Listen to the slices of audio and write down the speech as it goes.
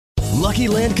Lucky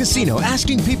Land Casino,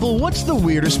 asking people, what's the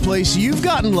weirdest place you've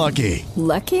gotten lucky?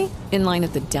 Lucky? In line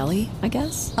at the deli, I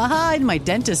guess? Aha, in my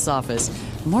dentist's office.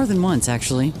 More than once,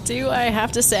 actually. Do I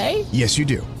have to say? Yes, you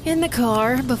do. In the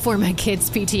car before my kids'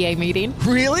 PTA meeting.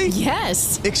 Really?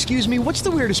 Yes. Excuse me, what's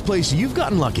the weirdest place you've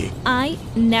gotten lucky? I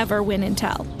never win and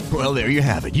tell. Well, there you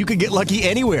have it. You can get lucky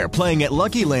anywhere, playing at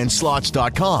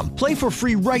LuckyLandSlots.com. Play for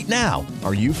free right now.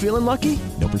 Are you feeling lucky?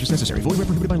 No purchase necessary. Void where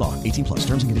prohibited by law. 18 plus.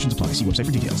 Terms and conditions apply. See website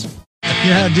for details.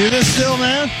 Yeah, do this still,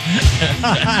 man?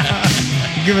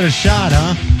 Give it a shot,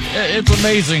 huh? It's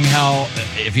amazing how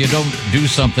if you don't do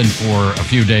something for a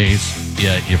few days,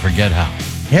 you forget how.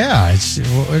 Yeah,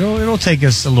 it'll take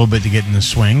us a little bit to get in the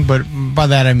swing, but by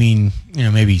that I mean,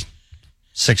 maybe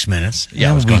 6 minutes.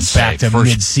 Yeah, I was going to say, back to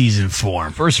mid-season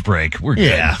form. First break, we're good.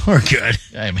 Yeah, we're good.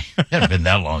 I mean, it hasn't been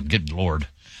that long. Good Lord.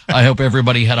 I hope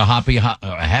everybody had a happy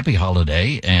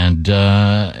holiday and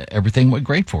everything went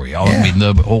great for you. I mean,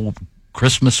 the whole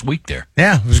Christmas week there.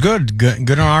 Yeah, it was good.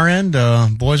 Good on our end.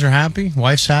 Boys are happy.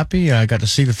 Wife's happy. I got to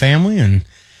see the family, and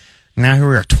now here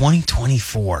we are,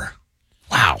 2024.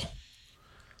 Wow.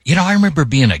 I remember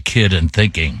being a kid and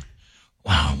thinking,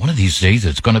 wow, one of these days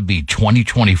it's going to be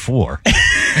 2024.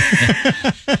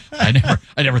 I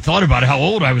never thought about how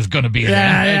old I was going to be.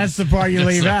 Yeah, that's the part you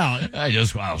leave out. I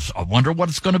wonder what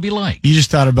it's going to be like. You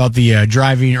just thought about the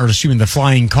the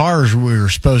flying cars we were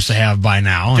supposed to have by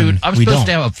now. Dude, I was supposed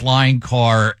to have a flying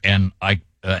car and a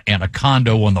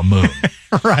condo on the moon.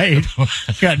 Right.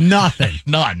 Got nothing.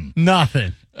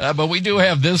 Nothing. But we do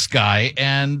have this guy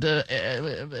and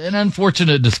an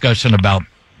unfortunate discussion about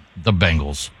the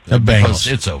Bengals. Because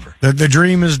it's over. The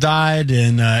dream has died,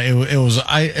 and it was,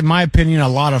 in my opinion, a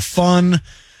lot of fun.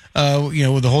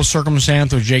 With the whole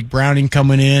circumstance with Jake Browning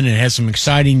coming in, and had some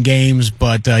exciting games.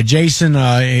 But Jason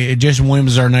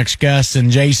Williams is our next guest, and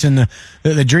Jason,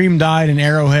 the dream died in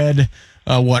Arrowhead.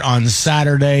 On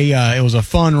Saturday? It was a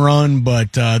fun run,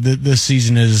 but this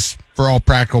season is, for all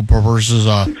practical purposes,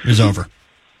 is over.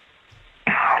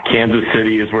 Kansas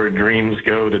City is where dreams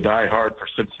go to die hard for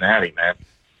Cincinnati, man.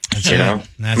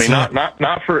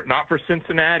 Not for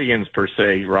Cincinnatians per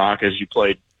se, Rock, as you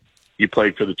played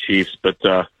for the Chiefs, but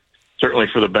certainly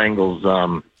for the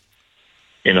Bengals.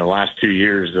 In the last 2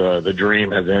 years, the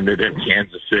dream has ended in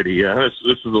Kansas City. This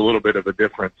is a little bit of a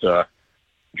different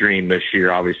dream this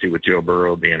year, obviously with Joe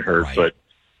Burrow being hurt, right. But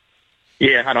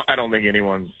yeah, I don't think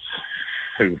anyone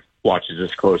who watches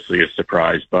this closely is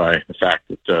surprised by the fact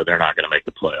that they're not going to make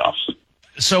the playoffs.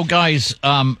 So, guys,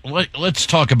 let's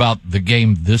talk about the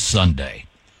game this Sunday.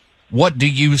 What do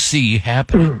you see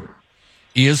happening?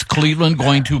 Is Cleveland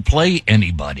going to play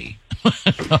anybody?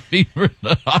 I mean,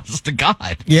 honest to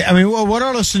God. Yeah, I mean, what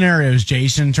are the scenarios,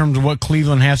 Jason, in terms of what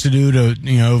Cleveland has to do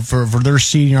to, for their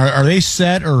seeding? Are they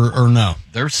set or no?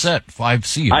 They're set, 5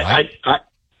 seed, right? I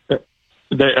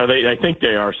think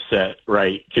they are set,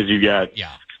 right? Because you got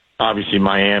obviously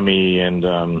Miami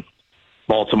and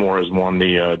Baltimore has won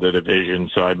the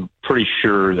division, so I'm pretty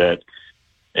sure that.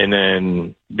 And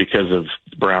then because of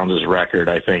Browns' record,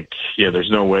 I think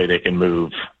there's no way they can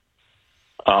move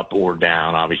up or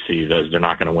down. Obviously, they're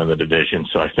not going to win the division,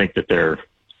 so I think that they're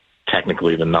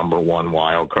technically the number one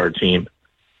wild card team.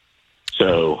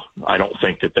 So I don't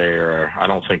think that I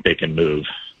don't think they can move.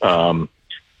 But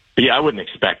yeah, I wouldn't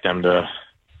expect them to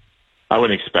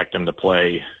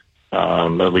play.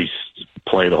 At least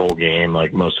play the whole game,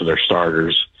 like most of their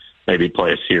starters. Maybe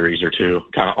play a series or two,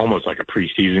 kind of almost like a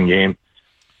preseason game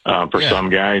for some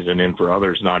guys, and then for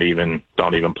others, don't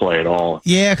even play at all.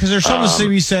 Yeah, because there's something to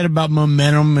be said about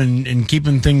momentum and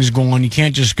keeping things going. You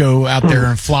can't just go out there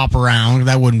and flop around.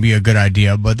 That wouldn't be a good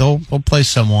idea. But they'll play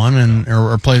someone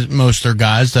or play most of their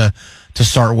guys to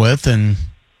start with and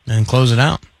close it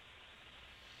out.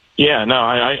 Yeah, no,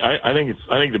 I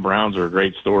think the Browns are a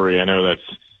great story. I know that's.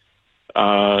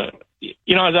 I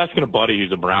was asking a buddy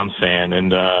who's a Browns fan,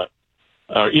 and I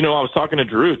was talking to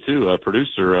Drew too, a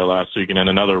producer last week, and then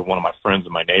another one of my friends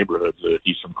in my neighborhood.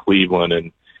 He's from Cleveland,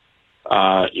 and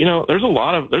there's a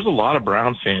lot of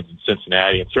Browns fans in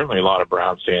Cincinnati, and certainly a lot of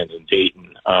Browns fans in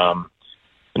Dayton.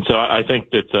 And so I think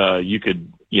that you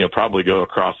could probably go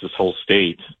across this whole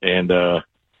state, and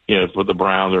with the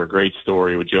Browns are a great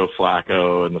story with Joe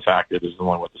Flacco, and the fact that this is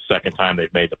the second time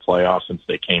they've made the playoffs since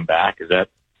they came back. Is that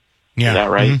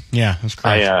right? Mm-hmm. Yeah, that's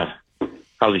correct.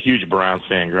 I was a huge Browns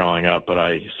fan growing up, but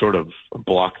I sort of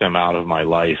blocked them out of my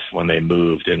life when they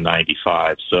moved in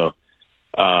 '95. So,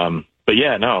 but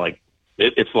yeah, no,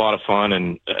 it's a lot of fun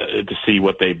and to see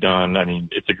what they've done. I mean,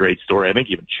 it's a great story. I think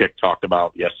even Chick talked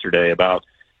about yesterday about,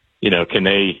 can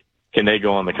they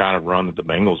go on the kind of run that the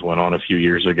Bengals went on a few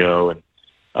years ago? And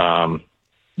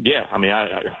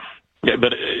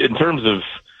but in terms of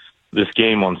this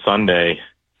game on Sunday,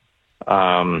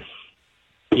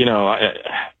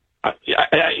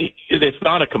 it's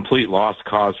not a complete lost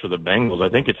cause for the Bengals. I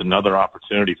think it's another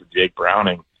opportunity for Jake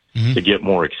Browning to get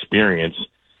more experience.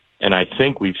 And I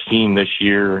think we've seen this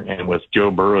year, and with Joe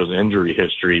Burrow's injury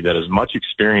history, that as much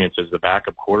experience as the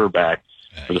backup quarterback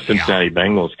for the Cincinnati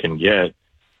Bengals can get,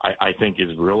 I think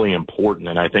is really important.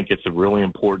 And I think it's a really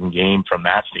important game from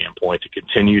that standpoint to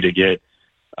continue to get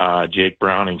Jake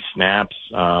Browning snaps,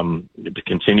 to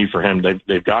continue for him.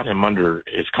 They've got him under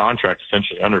his contract,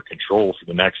 essentially under control for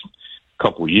the next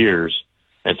couple of years.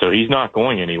 And so he's not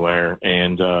going anywhere.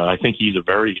 And I think he's a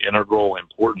very integral,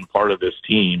 important part of this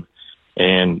team.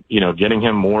 And, getting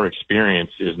him more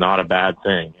experience is not a bad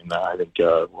thing. And I think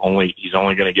he's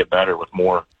only going to get better with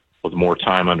more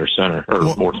time under center,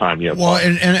 or more time. Well,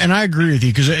 and I agree with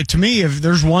you, because to me, if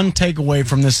there's one takeaway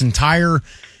from this entire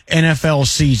NFL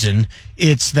season,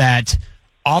 it's that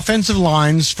offensive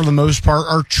lines, for the most part,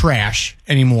 are trash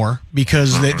anymore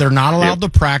because they're not allowed to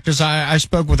practice. I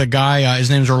spoke with a guy, his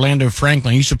name's Orlando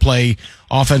Franklin. He used to play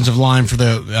offensive line for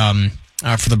the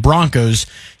Broncos.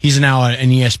 He's now an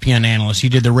ESPN analyst. He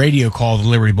did the radio call of the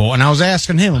Liberty Bowl, and I was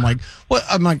asking him, I'm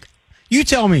like, you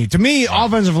tell me. To me,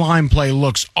 offensive line play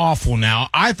looks awful now.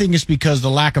 I think it's because the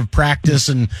lack of practice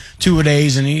and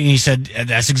two-a-days, and he said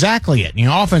that's exactly it.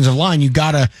 Offensive line, you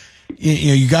gotta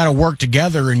work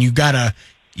together, and you gotta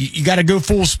go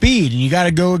full speed, and you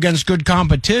gotta go against good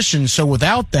competition. So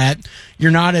without that,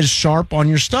 you're not as sharp on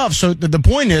your stuff. So the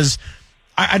point is,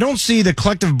 I don't see the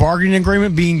collective bargaining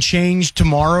agreement being changed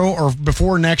tomorrow or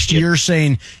before next year,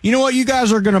 saying, you know what, you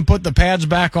guys are going to put the pads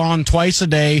back on twice a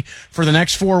day for the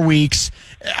next 4 weeks.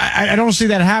 I don't see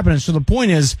that happening. So the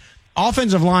point is,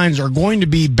 offensive lines are going to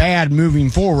be bad moving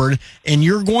forward, and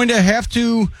you're going to have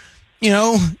to,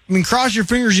 cross your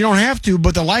fingers you don't have to,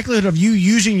 but the likelihood of you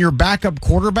using your backup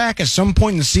quarterback at some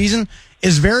point in the season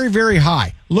is very, very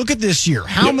high. Look at this year.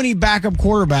 How many backup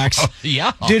quarterbacks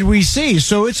did we see?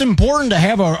 So it's important to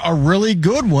have a really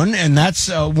good one, and that's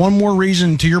one more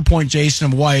reason, to your point,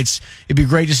 Jason, of why it'd be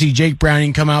great to see Jake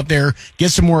Browning come out there,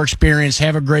 get some more experience,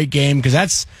 have a great game, because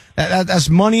that's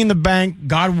money in the bank.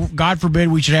 God forbid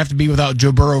we should have to be without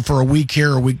Joe Burrow for a week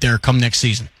here or a week there come next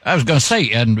season. I was going to say,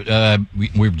 and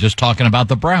we were just talking about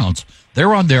the Browns.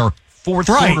 They're on their fourth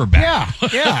quarterback.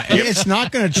 Yeah. It's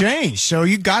not going to change. So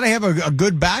you got to have a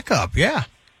good backup. Yeah.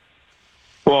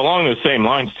 Well, along those same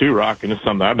lines too, Rock, and this is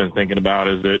something I've been thinking about,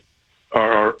 is that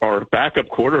our backup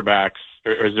quarterbacks,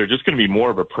 is there just going to be more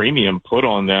of a premium put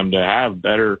on them to have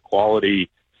better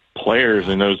quality players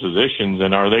in those positions,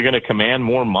 and are they going to command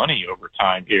more money over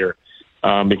time here?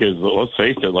 Because let's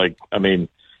face it,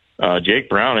 Jake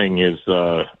Browning is,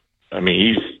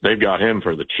 they've got him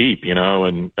for the cheap,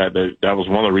 and that was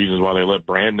one of the reasons why they let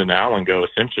Brandon Allen go,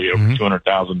 essentially over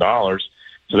 $200,000,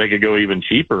 so they could go even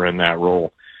cheaper in that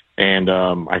role. And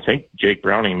I think Jake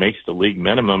Browning makes the league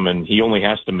minimum, and he only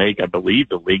has to make, I believe,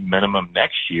 the league minimum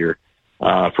next year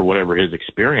for whatever his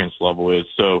experience level is.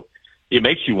 So it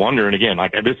makes you wonder, and again,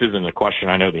 this isn't a question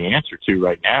I know the answer to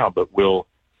right now, but will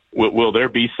there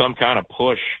be some kind of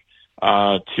push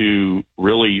to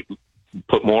really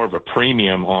put more of a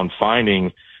premium on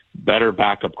finding better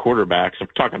backup quarterbacks? I'm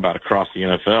talking about across the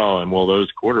NFL, and will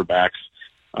those quarterbacks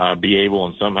be able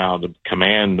and somehow to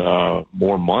command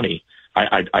more money?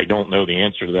 I don't know the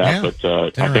answer to that,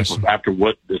 but I think after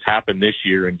what has happened this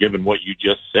year, and given what you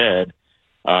just said,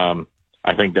 I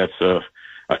think that's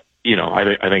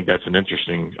I think that's an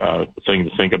interesting thing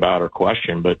to think about or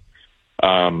question. But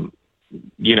I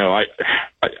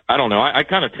don't know. I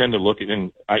kind of tend to look at,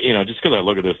 and just because I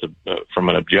look at this from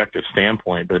an objective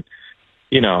standpoint, but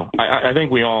I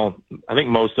think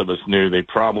most of us knew they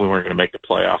probably weren't going to make the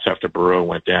playoffs after Burrow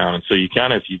went down, and so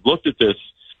if you looked at this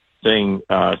thing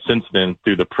since then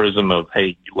through the prism of,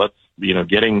 hey, let's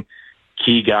getting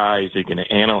key guys who can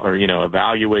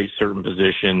evaluate certain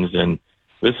positions, and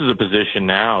this is a position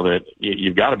now that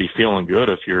you've got to be feeling good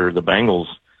if you're the Bengals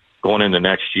going into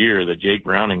next year, that Jake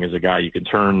Browning is a guy you can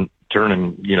turn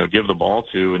and give the ball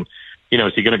to, and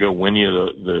is he going to go win you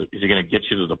is he going to get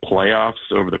you to the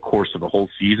playoffs over the course of the whole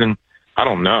season? I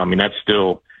don't know. That's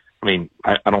still. We've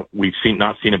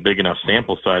not seen a big enough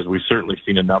sample size. We've certainly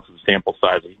seen enough of a sample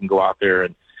size that you can go out there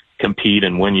and compete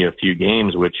and win you a few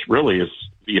games, which really is,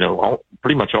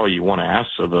 pretty much all you want to ask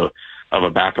of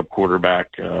a backup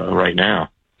quarterback right now.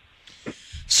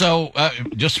 So,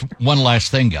 just one last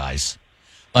thing, guys.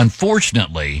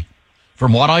 Unfortunately,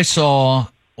 from what I saw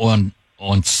on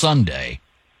Sunday,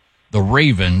 the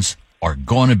Ravens are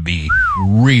going to be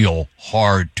real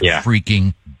hard to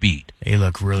freaking beat. They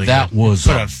look really good. That was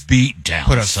a beat down.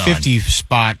 Put a 50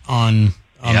 spot on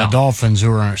on the Dolphins,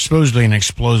 who are supposedly an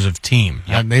explosive team.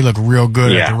 Yep. They look real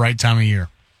good at the right time of year.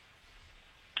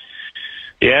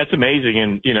 Yeah, it's amazing.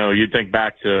 And, you think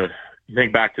back to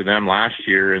them last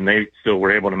year, and they still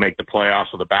were able to make the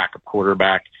playoffs with a backup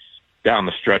quarterback down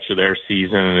the stretch of their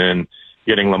season, and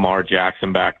getting Lamar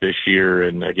Jackson back this year.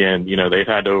 And again, they've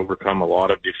had to overcome a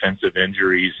lot of defensive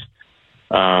injuries.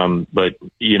 But,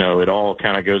 it all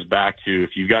kind of goes back to,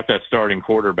 if you've got that starting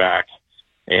quarterback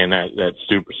and that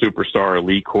superstar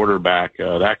elite quarterback,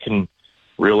 that can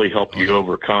really help you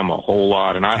overcome a whole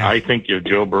lot. And I think if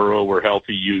Joe Burrow were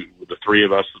healthy, the three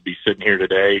of us would be sitting here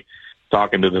today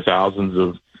talking to the thousands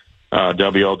of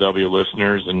WLW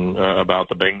listeners and about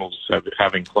the Bengals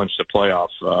having clinched a playoff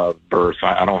berth.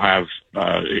 I don't have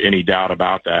any doubt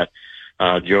about that.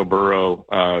 Joe Burrow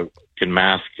can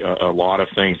mask a lot of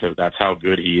things. That's how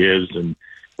good he is, and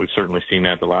we've certainly seen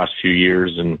that the last few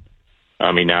years. And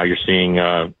I mean, now you're seeing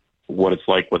what it's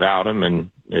like without him,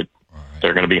 and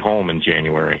they're going to be home in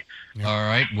January. All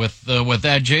right. With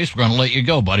that, Jace, we're going to let you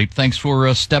go, buddy. Thanks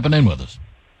for stepping in with us.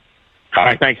 All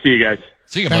right. Thanks. See you guys.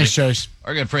 See you, buddy. Thanks, Jace.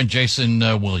 Our good friend Jason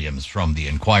Williams from the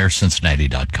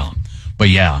EnquireCincinnati.com. But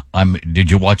yeah,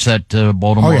 did you watch that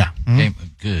Baltimore game?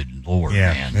 Good Lord,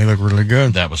 man. They look really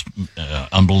good. That was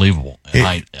unbelievable.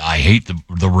 I hate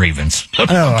the Ravens.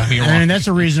 That's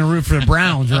a reason to root for the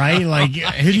Browns, right? Like,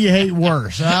 who do you hate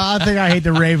worse? I think I hate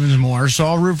the Ravens more, so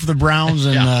I'll root for the Browns.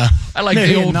 And I like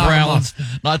the old Browns,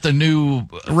 not the new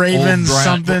Ravens.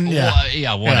 Something,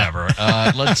 whatever.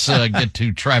 Let's get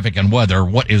to traffic and weather.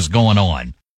 What is going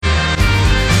on?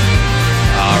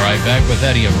 All right, back with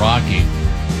Eddie and Rocky.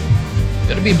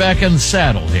 Good to be back in the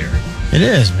saddle here. It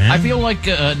is, man. I feel like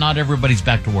not everybody's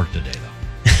back to work today,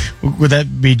 though. Would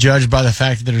that be judged by the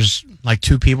fact that there's like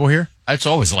two people here? It's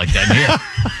always like that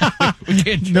here. We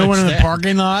can't no one in the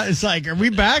parking lot. It's like, are we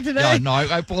back today? No,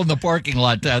 I pulled in the parking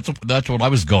lot. That's what I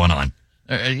was going on.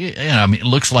 I mean, it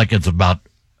looks like it's about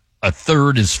a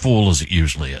third as full as it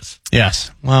usually is.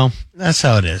 Yes. Well, that's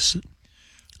how it is.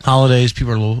 Holidays,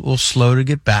 people are a little slow to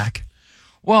get back.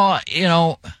 Well,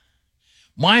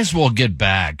 might as well get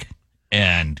back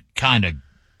and kind of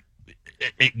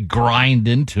grind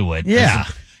into it. Yeah.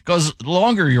 Because the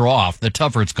longer you're off, the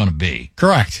tougher it's going to be.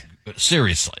 Correct.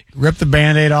 Seriously. Rip the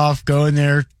Band-Aid off, go in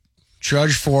there,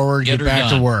 trudge forward, get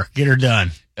back to work, get her done.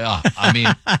 Yeah. I mean,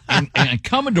 and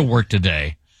coming to work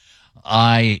today,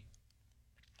 I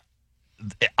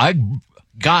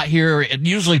got here. It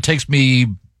usually takes me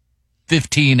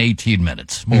 15, 18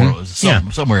 minutes,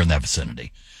 somewhere in that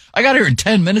vicinity. I got here in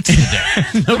 10 minutes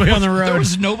today. Nobody on the road. There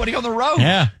was nobody on the road.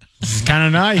 Yeah. It's kind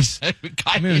of nice.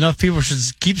 Enough people should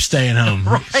keep staying home.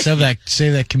 Right.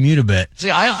 Save that commute a bit.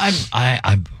 See, I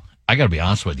got to be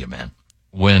honest with you, man.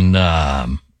 When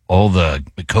all the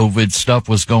COVID stuff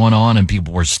was going on and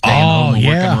people were staying home and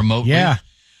working remotely,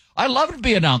 I loved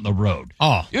being out on the road.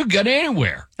 Oh, you can get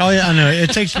anywhere. Oh yeah, I know.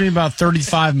 It takes me about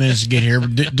 35 minutes to get here.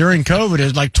 But during COVID, it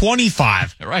was like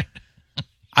 25. Right.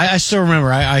 I still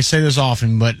remember. I say this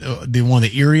often, but one of the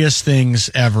eeriest things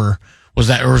ever was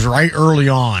that it was right early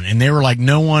on, and they were like,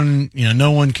 no one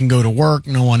can go to work,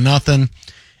 no one, nothing.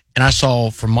 And I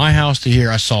saw from my house to here,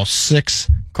 I saw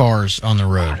 6 cars on the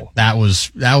road. Wow. That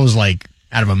was like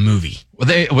out of a movie. Well,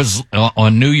 it was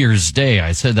on New Year's Day.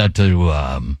 I said that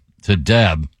to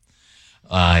Deb,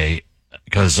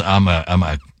 because I'm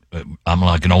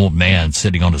like an old man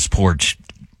sitting on his porch,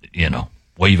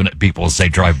 waving at people as they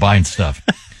drive by and stuff.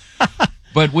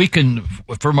 But we can,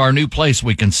 from our new place,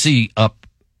 we can see up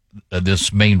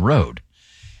this main road.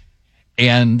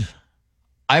 And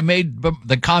I made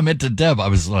the comment to Deb. I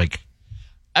was like,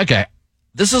 okay,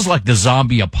 this is like the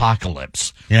zombie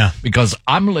apocalypse. Yeah. Because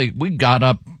we got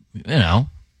up,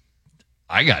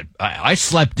 I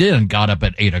slept in and got up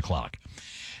at 8:00.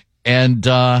 And,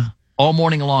 all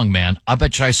morning long, man, I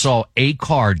bet you I saw a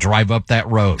car drive up that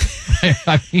road.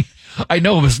 I mean, I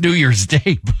know it was New Year's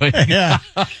Day, but yeah,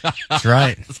 that's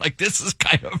right. It's like, this is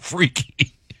kind of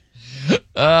freaky.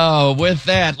 Oh, with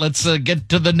that, let's get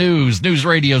to the news. News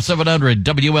Radio 700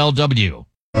 WLW.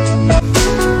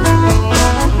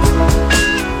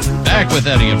 Back with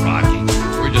Eddie and Rocky.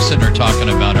 We're just sitting there talking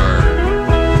about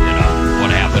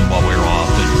what happened while we were off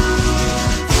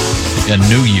and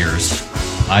New Year's.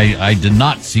 I did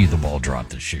not see the ball drop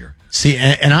this year. See,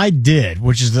 and I did,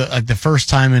 which is the first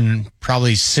time in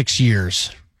probably 6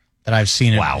 years that I've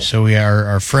seen it. Wow! So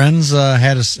our friends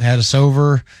had us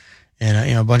over,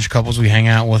 and a bunch of couples we hang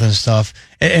out with and stuff.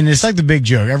 And it's like the big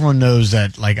joke. Everyone knows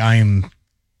that like I am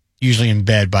usually in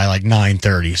bed by like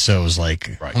 9:30. So it was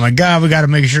like, Right. oh my God, we got to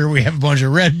make sure we have a bunch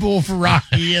of Red Bull for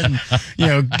Rocky and,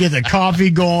 get the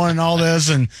coffee going and all this.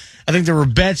 And I think there were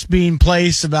bets being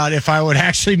placed about if I would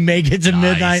actually make it to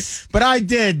midnight. But I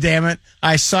did, damn it.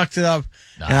 I sucked it up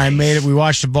and I made it. We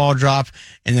watched the ball drop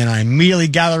and then I immediately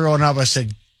got everyone up. I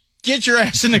said, get your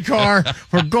ass in the car.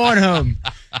 We're going home.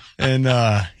 And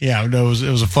it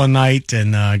was a fun night,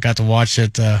 and got to watch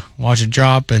it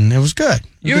drop, and it was good.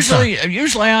 Usually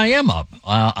I am up,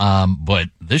 but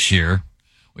this year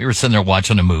we were sitting there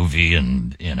watching a movie,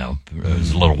 and there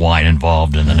was a little wine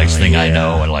involved, and the next thing I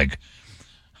know, and like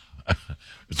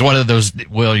it's one of those.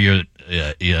 Well,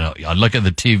 I look at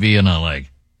the TV, and I'm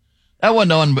like, that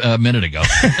wasn't on a minute ago.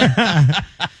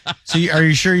 So, are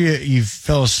you sure you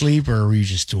fell asleep, or were you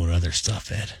just doing other stuff,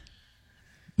 Ed?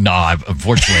 No,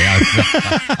 unfortunately,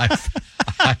 I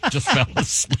just fell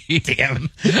asleep. Damn.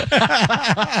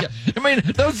 I mean,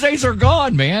 those days are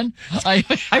gone, man. I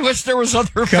wish there was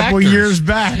other factors. A couple years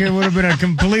back, it would have been a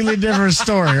completely different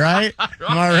story, right? Am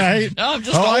I right? No, I'm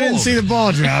just I old. didn't see the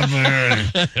ball drop.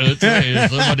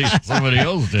 somebody else did. Somebody you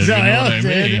know else what I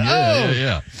did. mean?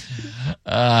 Yeah.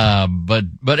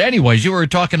 But anyways, you were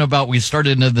talking about we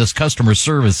started into this customer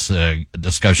service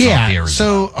discussion. Yeah. Off the air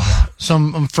So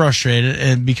I'm frustrated,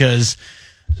 and because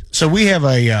we have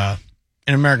an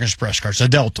American Express card, it's a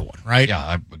Delta one, right? Yeah,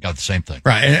 I got the same thing.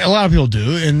 Right, and a lot of people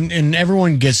do, and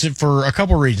everyone gets it for a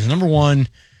couple of reasons. Number one,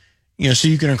 so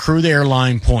you can accrue the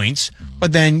airline points,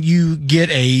 but then you get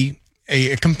a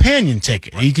companion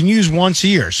ticket you can use once a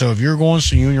year. So if you're going,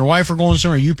 so you and your wife are going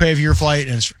somewhere, you pay for your flight,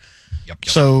 and it's Yep.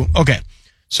 So okay.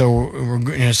 So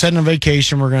we're setting a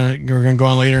vacation. We're gonna go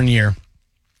on later in the year.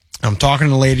 I'm talking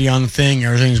to the lady on the thing.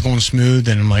 Everything's going smooth,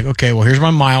 and I'm like, okay, well, here's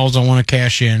my miles. I want to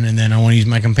cash in, and then I want to use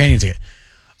my companion ticket.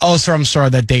 Oh, sir, I'm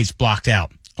sorry, that date's blocked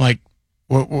out. I'm like,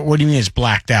 what do you mean it's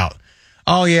blacked out?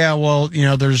 Oh yeah, well,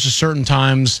 there's just certain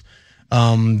times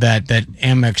that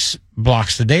Amex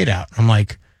blocks the date out. I'm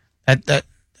like,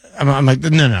 I'm like,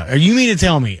 no. You mean to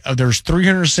tell me there's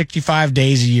 365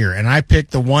 days a year, and I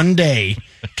picked the one day,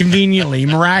 conveniently,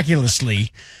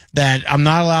 miraculously, that I'm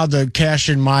not allowed to cash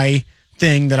in my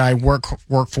thing that I work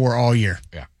for all year?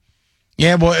 Yeah.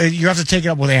 Yeah, well, you have to take it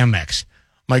up with Amex.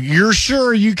 I'm like, you're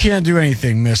sure you can't do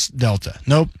anything, Miss Delta?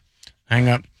 Nope. Hang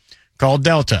up. Call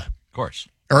Delta. Of course.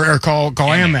 Or call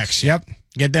Amex. Yep.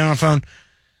 Get down on the phone.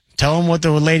 Tell them what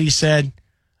the lady said.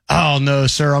 Oh, no,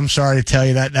 sir, I'm sorry to tell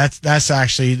you that's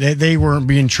actually, they weren't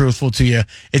being truthful to you.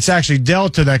 It's actually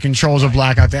Delta that controls a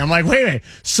blackout there. I'm like, wait a minute.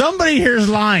 Somebody here is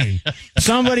lying.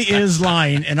 Somebody is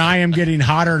lying, and I am getting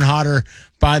hotter and hotter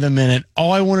by the minute.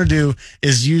 All I want to do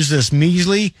is use this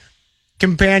measly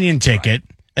companion ticket.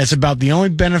 That's about the only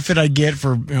benefit I get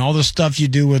for all the stuff you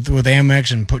do with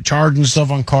Amex and charging stuff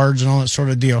on cards and all that sort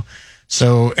of deal.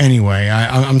 So anyway,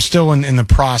 I'm still in the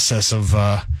process of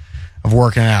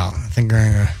working out. I think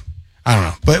I don't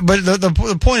know, but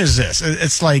the point is this: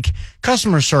 it's like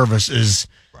customer service is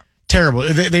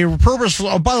terrible. They were purposeful.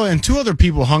 Oh, by the way, and two other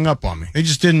people hung up on me. They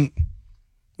just didn't.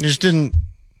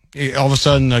 All of a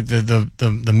sudden, like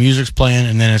the music's playing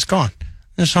and then it's gone.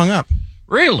 They just hung up.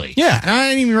 Really? Yeah, and I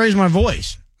didn't even raise my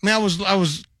voice. I mean, I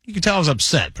was. You could tell I was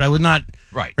upset, but I would not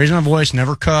raise my voice.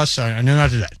 Never cuss. I knew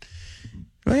not to do that.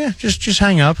 But yeah, just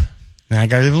hang up. Then I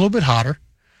got it a little bit hotter.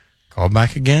 Call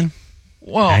back again.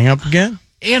 Well, hang up again.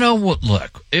 You know what?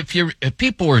 Look,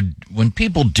 when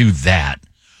people do that,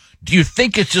 do you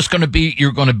think it's just going to be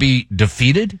you're going to be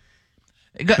defeated?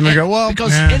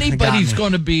 Because anybody's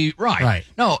going to be right.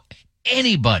 No,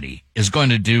 anybody is going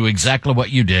to do exactly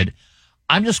what you did.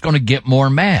 I'm just going to get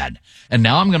more mad, and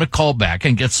now I'm going to call back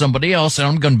and get somebody else, and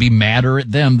I'm going to be madder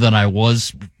at them than I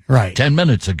was 10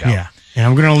 minutes ago. Yeah, and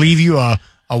I'm going to leave you a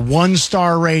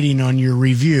 1-star rating on your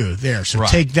review there. So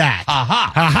take that.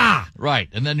 Ha. Right.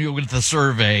 And then you'll get the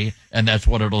survey, and that's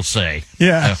what it'll say.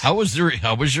 Yeah. How was your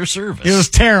service? It was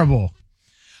terrible.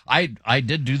 I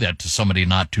did do that to somebody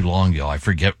not too long ago. I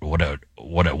forget what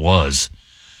it was.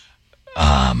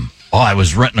 I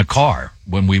was renting a car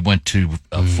when we went to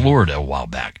Florida a while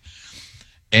back.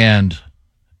 And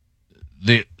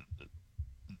the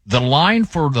line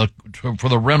for the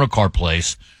rental car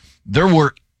place, there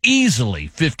were easily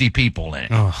 50 people in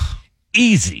it. Oh.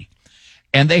 Easy.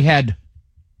 And they had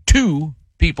 2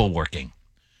 people working.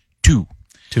 2.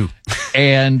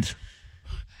 And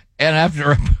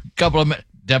after a couple of minutes,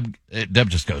 Deb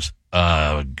just goes,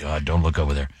 God, don't look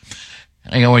over there.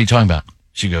 And I go, what are you talking about?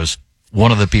 She goes,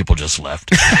 one of the people just left.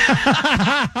 2 to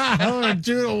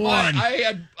 1. I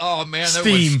had, oh man,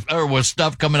 Steam. There was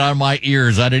stuff coming out of my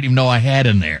ears I didn't even know I had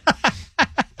in there.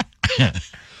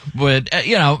 But,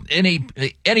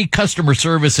 any customer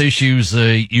service issues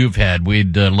you've had,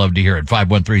 we'd love to hear it.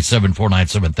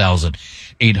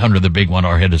 513-749-7800, the big one,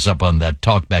 or hit us up on that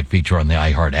talkback feature on the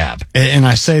iHeart app. And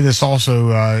I say this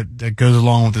also that goes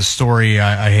along with the story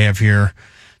I have here.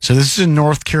 So this is in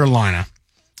North Carolina.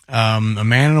 A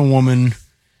man and a woman,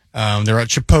 they're at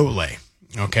Chipotle,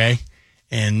 okay?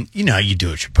 And you know how you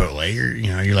do at Chipotle.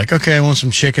 You're like, okay, I want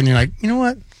some chicken. You're like, you know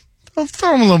what? I'll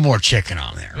throw them a little more chicken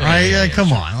on there, right? Yeah,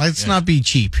 Come on, let's not be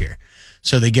cheap here.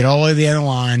 So they get all the way to the end of the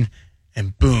line,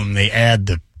 and boom, they add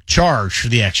the charge for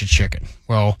the extra chicken.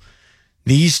 Well,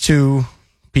 these two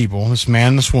people, this man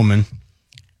and this woman,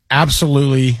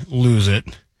 absolutely lose it.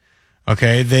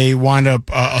 Okay, they wind up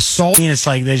assaulting. It's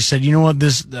like they said, you know what?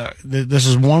 This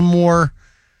is one more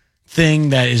thing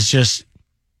that is just,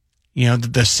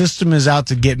 the system is out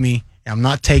to get me. I'm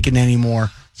not taking anymore.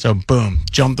 So boom,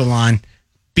 jump the line,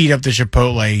 beat up the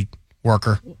Chipotle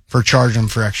worker for charging them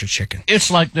for extra chicken. It's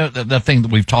like the thing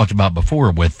that we've talked about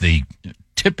before with the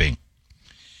tipping.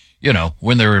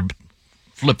 When they're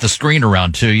flip the screen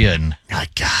around to you and my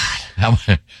God, how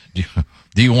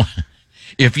do you want?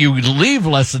 If you leave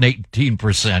less than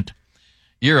 18%,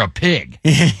 you're a pig.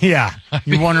 Yeah,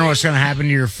 you're wondering what's going to happen to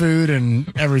your food and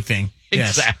everything.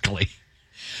 Exactly.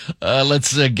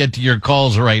 Let's get to your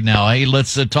calls right now. Hey,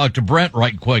 let's talk to Brent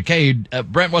right quick. Hey,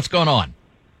 Brent, what's going on?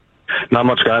 Not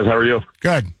much, guys. How are you?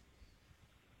 Good.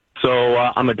 So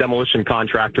I'm a demolition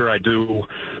contractor. I do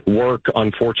work,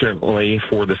 unfortunately,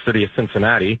 for the city of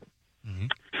Cincinnati. Mm-hmm.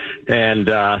 And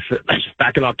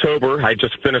back in October, I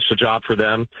just finished a job for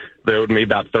them. They owed me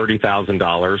about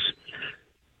 $30,000.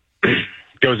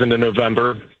 Goes into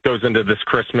November, goes into this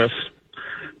Christmas.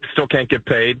 Still can't get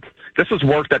paid. This is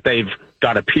work that they've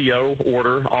got a PO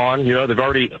order on. They've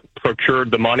already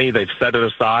procured the money. They've set it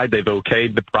aside. They've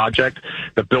okayed the project.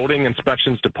 The building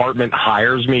inspections department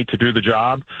hires me to do the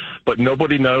job, but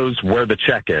nobody knows where the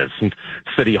check is. And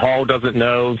City Hall doesn't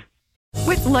know.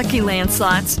 With Lucky Land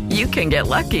Slots, you can get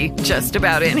lucky just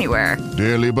about anywhere.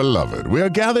 Dearly beloved, we are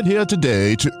gathered here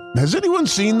today to... Has anyone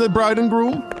seen the bride and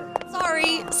groom?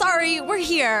 Sorry, we're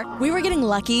here. We were getting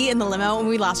lucky in the limo and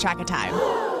we lost track of time.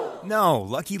 No,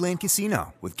 Lucky Land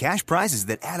Casino, with cash prizes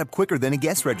that add up quicker than a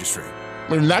guest registry.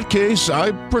 In that case,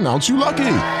 I pronounce you lucky.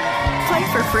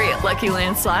 Play for free at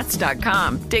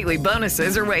LuckyLandSlots.com. Daily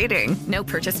bonuses are waiting. No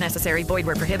purchase necessary. Void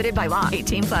where prohibited by law.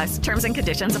 18+. Terms and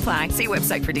conditions apply. See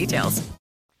website for details.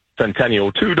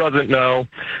 Centennial 2 doesn't know.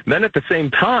 Then at the same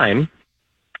time,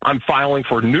 I'm filing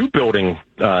for new building,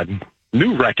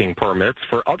 new wrecking permits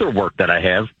for other work that I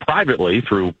have privately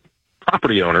through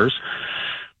property owners.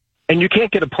 And you can't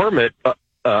get a permit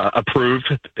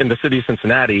approved in the city of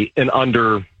Cincinnati in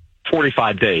under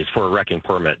 45 days for a wrecking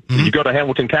permit. Mm-hmm. You go to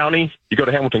Hamilton County,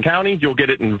 you'll get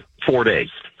it in 4 days.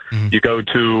 Mm-hmm. You go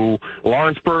to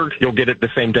Lawrenceburg, you'll get it the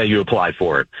same day you apply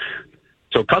for it.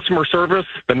 So customer service,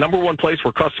 the number one place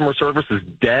where customer service is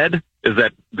dead is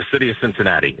at the city of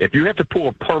Cincinnati. If you have to pull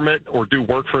a permit or do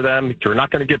work for them, you're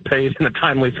not going to get paid in a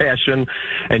timely fashion,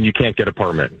 and you can't get a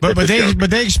permit. But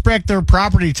they expect their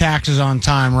property taxes on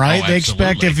time, right? They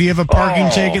expect if you have a parking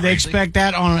ticket, they expect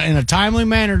that in a timely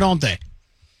manner, don't they?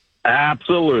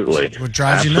 Absolutely. What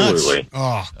drives you nuts? Oh.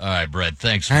 All right, Brett.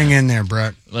 Thanks. Hang in there,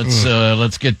 Brett.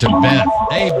 Let's get to Beth.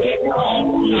 Hey.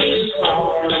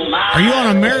 Are you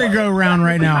on a merry-go-round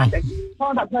right now?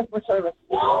 What?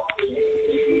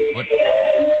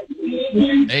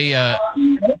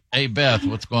 Hey, Beth,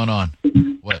 what's going on?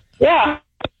 What? Yeah.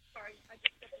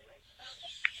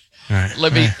 All right.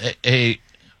 Hey,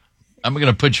 I'm going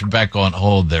to put you back on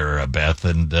hold there, Beth.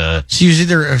 And she was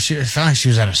she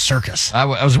was at a circus. I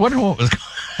was wondering what was.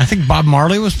 I think Bob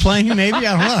Marley was playing. Maybe, I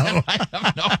don't know. I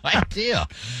have no idea.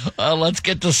 Let's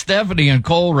get to Stephanie and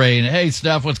Coleraine. Hey,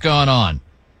 Steph, what's going on?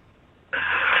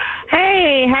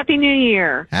 Hey, Happy New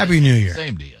Year. Happy New Year.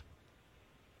 Same to you.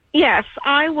 Yes,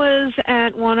 I was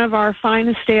at one of our fine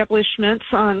establishments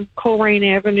on Coleraine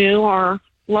Avenue, our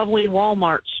lovely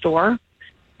Walmart store,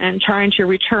 and trying to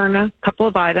return a couple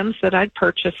of items that I'd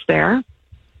purchased there.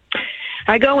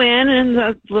 I go in, and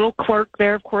the little clerk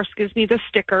there, of course, gives me the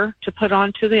sticker to put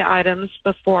onto the items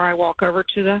before I walk over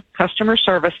to the customer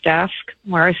service desk,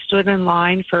 where I stood in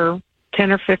line for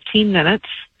 10 or 15 minutes.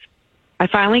 I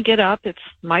finally get up. It's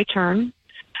my turn.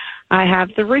 I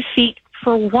have the receipt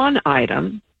for one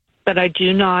item, but I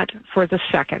do not for the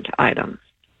second item.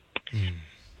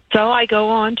 So I go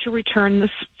on to return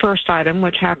this first item,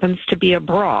 which happens to be a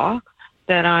bra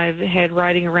that I've had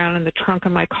riding around in the trunk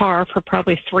of my car for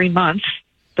probably 3 months.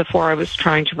 before I was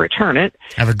trying to return it.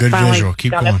 Have a good Finally visual.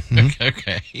 Keep got going.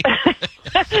 Okay.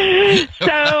 So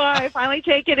I finally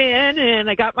take it in, and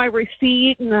I got my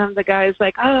receipt, and then the guy's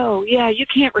like, "Oh, yeah, you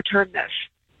can't return this.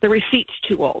 The receipt's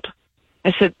too old."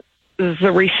 I said,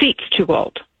 "The receipt's too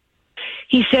old."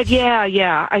 He said,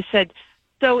 yeah. I said,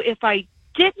 "So if I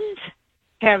didn't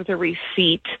have the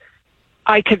receipt,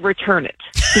 I could return it."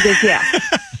 He goes, "Yeah."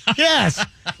 Yes,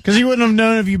 because he wouldn't have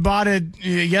known if you bought it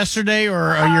yesterday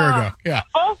or a year ago. Yeah.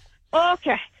 Oh,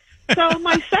 okay. So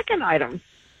my second item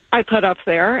I put up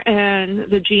there, and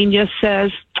the genius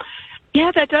says,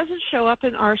 "Yeah, that doesn't show up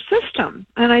in our system."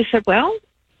 And I said, "Well,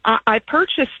 I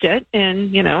purchased it,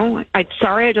 and, I'm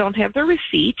sorry I don't have the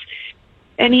receipt."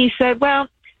 And he said, "Well,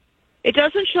 it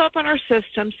doesn't show up on our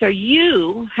system, so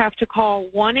you have to call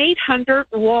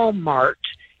 1-800-Walmart,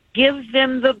 give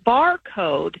them the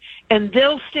barcode, and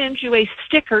they'll send you a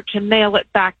sticker to mail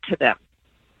it back to them."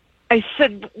 I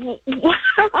said, "What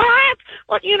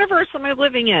universe am I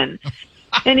living in?"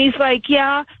 And he's like,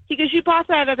 "Yeah." He goes, "You bought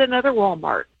that at another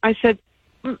Walmart." I said,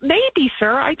 "Maybe,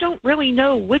 sir. I don't really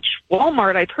know which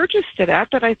Walmart I purchased it at,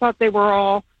 but I thought they were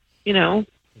all, Walmart.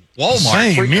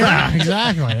 Same, yeah,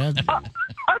 exactly.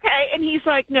 Okay, and he's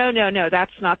like, no,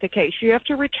 that's not the case. You have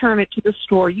to return it to the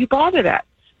store you bought it at."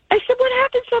 I said, "What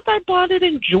happens if I bought it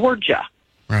in Georgia?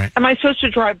 Right. Am I supposed to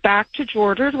drive back to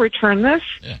Georgia to return this?"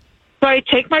 Yeah. So I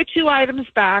take my 2 items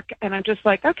back, and I'm just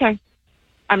like, okay,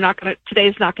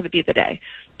 today's not going to be the day.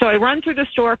 So I run through the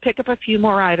store, pick up a few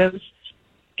more items,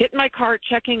 get in my cart,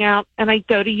 checking out, and I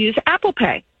go to use Apple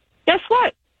Pay. Guess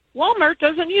what? Walmart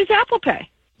doesn't use Apple Pay.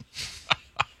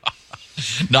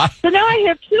 So now I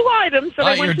have 2 items that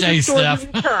I went to the store to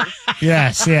return.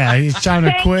 Yes, yeah. He's trying to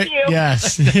Thank quit. you.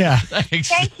 Yes, yeah.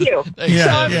 Thank you. Yeah,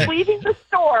 So I was leaving the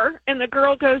store, and the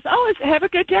girl goes, "Oh, have a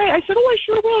good day." I said, "Oh, I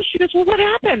sure will." She goes, "Well, what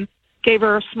happened?" Gave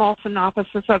her a small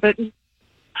synopsis of it.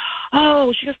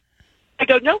 Oh, she goes, I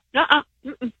go, "No,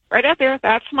 right out there.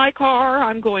 That's my car.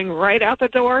 I'm going right out the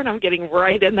door, and I'm getting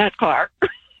right in that car."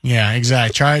 Yeah,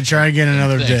 exactly. Try again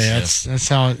another day. That's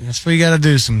what you got to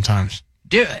do sometimes.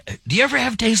 Do you ever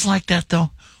have days like that, though,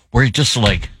 where you're just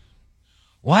like,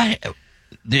 why?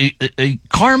 The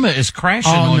karma is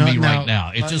crashing on me right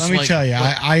now. It's just let me tell you,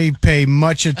 I pay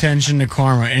much attention to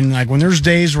karma, and like when there's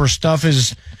days where stuff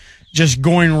is just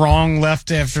going wrong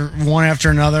one after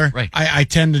another, right. I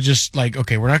tend to just like,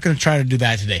 okay, we're not going to try to do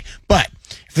that today. But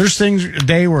if there's a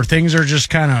day where things are just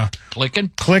kind of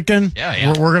clicking,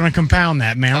 we're going to compound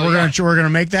that, man. We're going to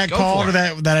make that call to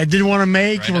that I didn't want to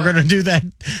make. We're going to do that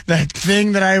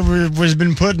thing that I was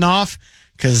been putting off.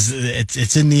 Because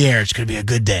it's in the air. It's going to be a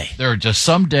good day. There are just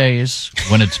some days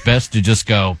when it's best to just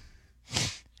go,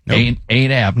 nope.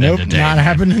 Ain't happening today. Not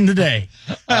happening today.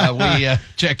 We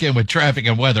check in with traffic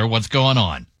and weather. What's going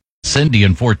on? Cindy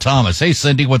in Fort Thomas. Hey,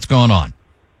 Cindy, what's going on?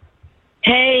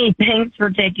 Hey, thanks for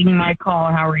taking my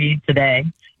call. How are you today?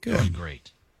 Good.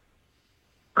 Great.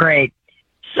 Great.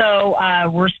 So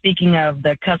we're speaking of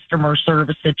the customer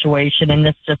service situation, and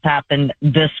this just happened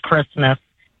this Christmas.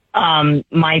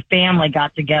 My family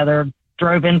got together,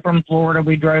 drove in from Florida.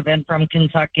 We drove in from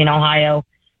Kentucky and Ohio,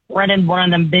 rented one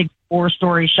of them big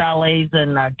 4-story chalets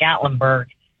in Gatlinburg.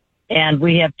 And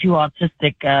we have 2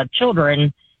 autistic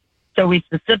children. So we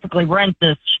specifically rent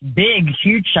this big,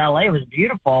 huge chalet. It was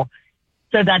beautiful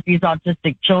so that these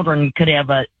autistic children could have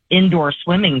an indoor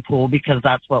swimming pool because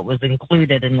that's what was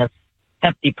included in this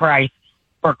hefty price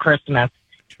for Christmas.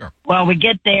 Sure. Well, we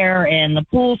get there, and the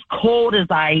pool's cold as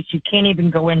ice. You can't even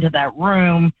go into that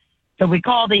room. So we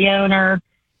call the owner,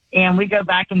 and we go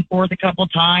back and forth a couple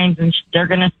times, and they're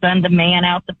going to send a man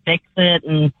out to fix it,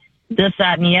 and this,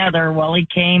 that, and the other. Well, he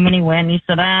came, and he went, and he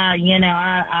said, I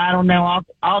don't know.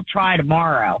 I'll try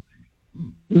tomorrow.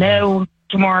 No,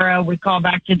 tomorrow. We call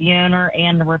back to the owner,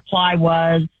 and the reply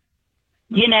was,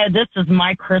 this is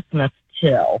my Christmas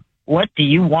too. What do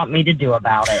you want me to do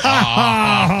about it?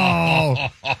 Oh,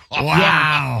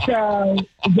 wow. So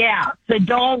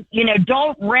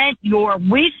don't rent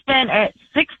we spent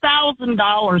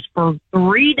 $6,000 for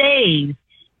 3 days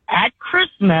at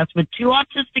Christmas with 2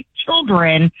 autistic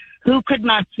children who could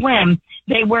not swim.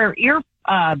 They wear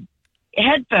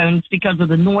headphones because of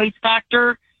the noise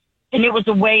factor. And it was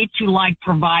a way to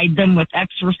provide them with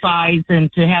exercise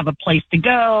and to have a place to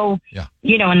go, in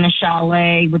the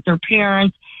chalet with their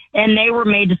parents. And they were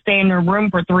made to stay in their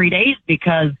room for 3 days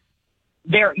because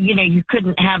you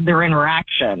couldn't have their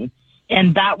interaction.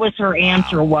 And that was her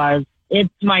answer was,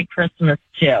 it's my Christmas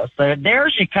too. So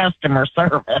there's your customer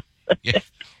service. Yeah.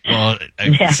 Well,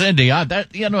 Cindy,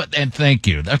 and thank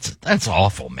you. That's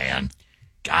awful, man.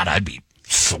 God, I'd be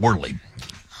sorely.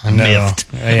 I know.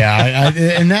 Miffed. Yeah,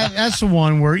 and that's the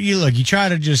one where you try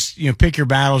to just pick your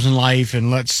battles in life and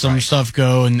let some stuff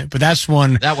go, but that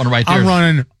one right there. I'm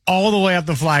running all the way up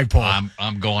the flagpole.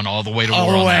 I'm going all the way to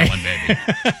war on that one,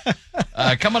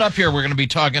 baby. Coming up here, we're going to be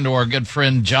talking to our good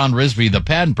friend John Rizvi, the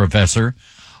patent professor.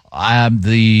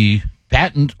 The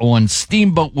patent on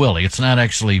Steamboat Willie. It's not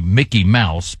actually Mickey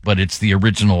Mouse, but it's the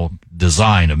original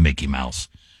design of Mickey Mouse.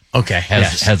 Okay,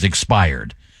 has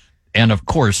expired. And, of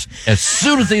course, as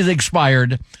soon as it's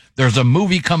expired, there's a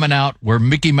movie coming out where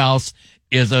Mickey Mouse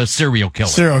is a serial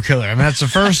killer. I mean, that's the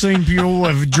first thing people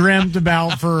have dreamt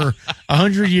about for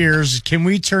 100 years. Can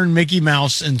we turn Mickey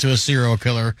Mouse into a serial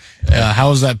killer?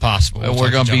 How is that possible? We're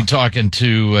going to be talking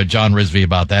to John Rizvi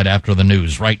about that after the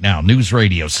news right now. News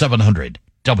Radio 700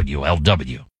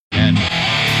 WLW. And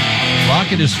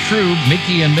Rocket is true.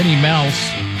 Mickey and Minnie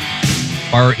Mouse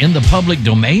are in the public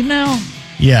domain now?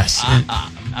 Yes.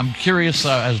 I'm curious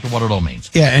as to what it all means.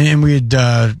 Yeah, and we had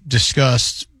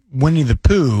discussed Winnie the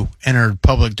Pooh entered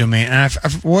public domain. And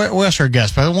we asked our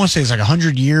guest, but I want to say it's like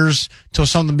 100 years till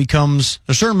something becomes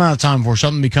a certain amount of time before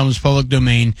something becomes public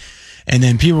domain, and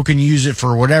then people can use it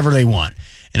for whatever they want.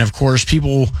 And of course,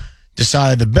 people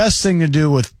decided the best thing to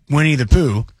do with Winnie the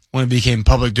Pooh when it became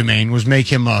public domain was make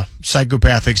him a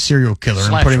psychopathic serial killer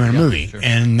and put him in a movie. Sure.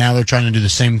 And now they're trying to do the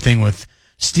same thing with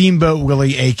Steamboat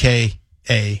Willie,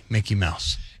 a.k.a. Mickey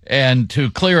Mouse. And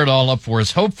to clear it all up for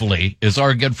us, hopefully, is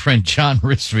our good friend John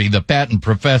Rizvi, the patent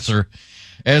professor.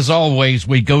 As always,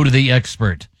 we go to the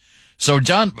expert. So,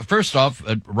 John, first off,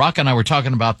 Rock and I were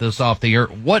talking about this off the air.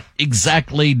 What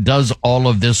exactly does all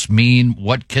of this mean?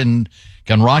 What can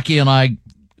Rocky and I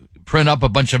print up a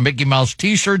bunch of Mickey Mouse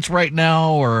T-shirts right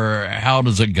now, or how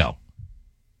does it go?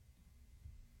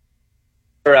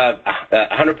 You're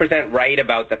 100% right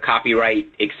about the copyright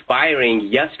expiring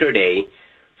yesterday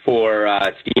for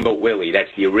Steamboat Willie. That's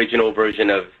the original version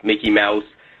of Mickey Mouse,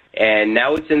 and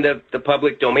now it's in the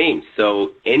public domain,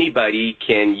 so anybody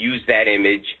can use that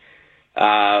image.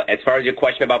 As far as your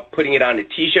question about putting it on a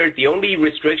T-shirt, the only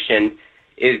restriction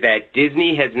is that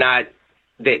Disney has not,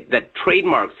 that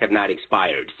trademarks have not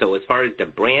expired. So as far as the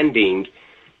branding,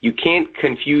 you can't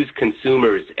confuse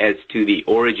consumers as to the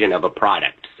origin of a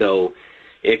product. So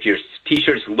if your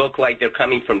T-shirts look like they're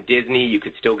coming from Disney, you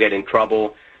could still get in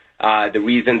trouble. The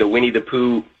reason the Winnie the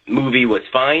Pooh movie was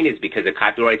fine is because the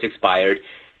copyright's expired,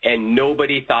 and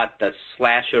nobody thought the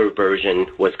slasher version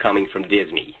was coming from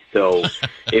Disney. So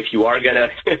if you are gonna,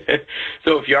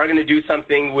 do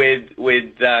something with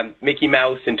Mickey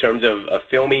Mouse in terms of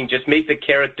filming, just make the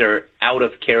character out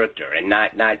of character and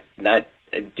not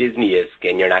Disney-esque,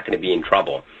 and you're not going to be in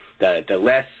trouble. The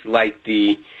less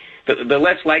likely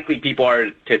people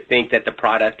are to think that the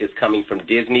product is coming from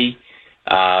Disney,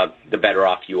 the better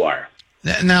off you are.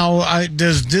 Now,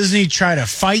 does Disney try to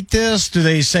fight this? Do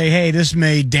they say, hey, this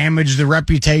may damage the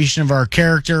reputation of our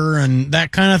character and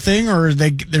that kind of thing, or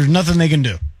there's nothing they can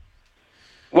do?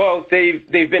 Well, they've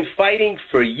been fighting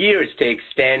for years to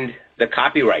extend the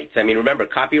copyrights. I mean, remember,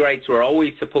 copyrights were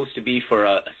always supposed to be for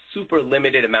a super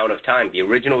limited amount of time. The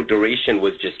original duration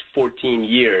was just 14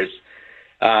 years.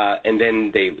 And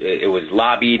then it was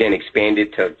lobbied and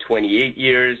expanded to 28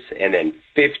 years, and then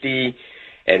 50,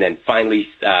 and then finally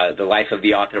the life of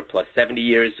the author plus 70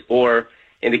 years. Or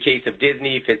in the case of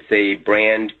Disney, if it's a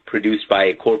brand produced by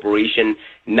a corporation,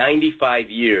 95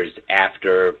 years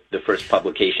after the first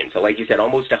publication. So like you said,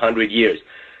 almost 100 years.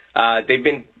 They've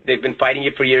been fighting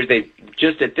it for years. They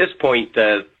just at this point,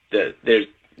 there's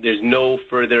no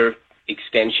further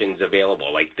extensions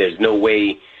available. Like there's no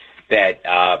way that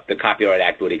the Copyright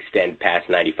Act would extend past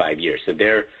 95 years. So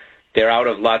they're out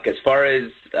of luck. As far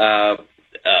as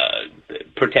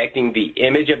protecting the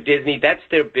image of Disney, that's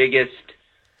their biggest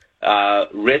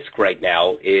risk right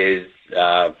now is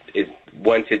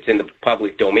once it's in the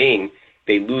public domain,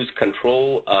 they lose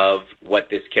control of what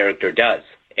this character does.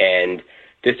 And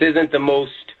this isn't the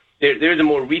most, there's a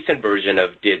more recent version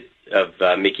of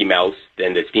Mickey Mouse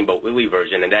than the Steamboat Willie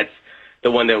version, and that's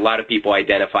the one that a lot of people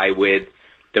identify with,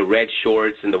 the red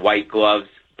shorts and the white gloves,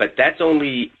 but that's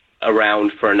only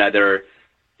around for another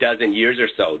dozen years or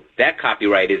so. That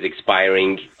copyright is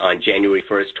expiring on January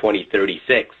 1st,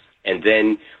 2036, and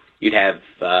then you'd have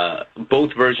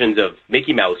both versions of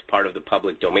Mickey Mouse part of the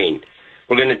public domain.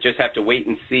 We're going to just have to wait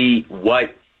and see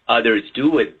what others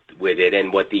do with it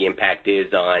and what the impact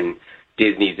is on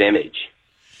Disney's image.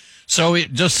 So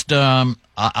it just,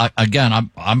 again,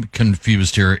 I'm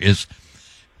confused here.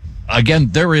 Again,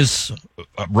 there is,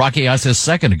 Rocky asked this a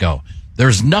second ago,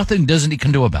 there's nothing Disney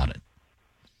can do about it.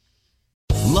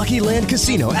 Lucky Land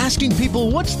Casino, asking people,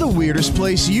 what's the weirdest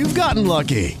place you've gotten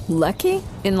lucky? Lucky?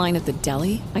 In line at the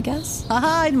deli, I guess?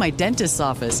 Aha, in my dentist's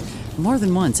office. More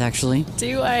than once, actually.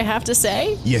 Do I have to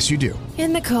say? Yes, you do.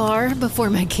 In the car before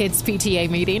my kids' PTA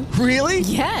meeting. Really?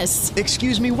 Yes.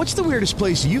 Excuse me, what's the weirdest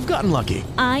place you've gotten lucky?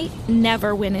 I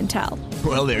never win and tell.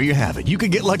 Well, there you have it. You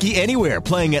can get lucky anywhere,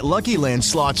 playing at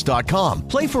LuckyLandSlots.com.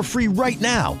 Play for free right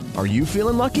now. Are you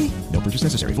feeling lucky? No purchase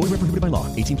necessary. Void where prohibited by law.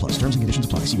 18 plus. Terms and conditions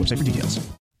apply. See website for details.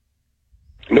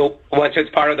 Nope. Once it's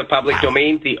part of the public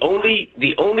domain, the only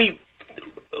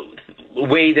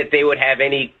way that they would have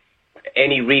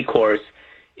any recourse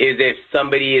is if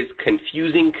somebody is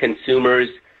confusing consumers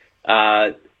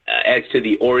as to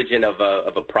the origin of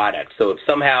a product. So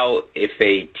if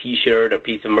a T-shirt or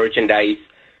piece of merchandise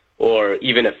or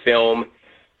even a film,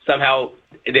 somehow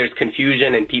there's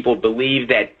confusion and people believe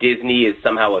that Disney is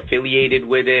somehow affiliated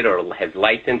with it or has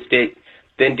licensed it,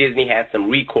 then Disney has some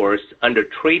recourse under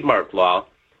trademark law,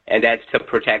 and that's to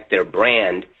protect their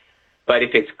brand. But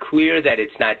if it's clear that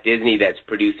it's not Disney that's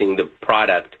producing the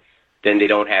product, then they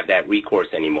don't have that recourse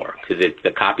anymore because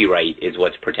the copyright is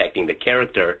what's protecting the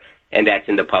character, and that's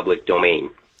in the public domain.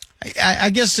 I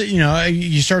guess,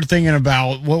 you start thinking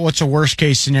about what's a worst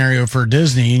case scenario for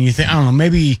Disney, and you think, I don't know,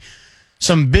 maybe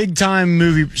some big time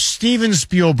movie. Steven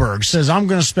Spielberg says, I'm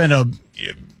going to spend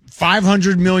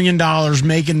 $500 million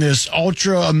making this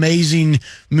ultra amazing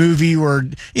movie where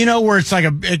it's like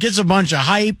it gets a bunch of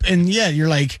hype, and you're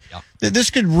like,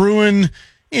 this could ruin,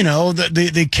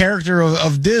 the character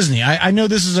of Disney. I know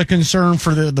this is a concern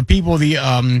for the people, the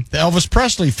Elvis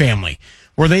Presley family,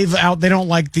 where they don't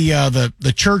like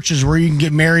the churches where you can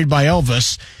get married by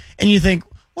Elvis, and you think,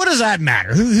 what does that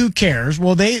matter? Who cares?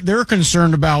 Well, they're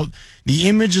concerned about the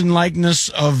image and likeness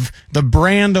of the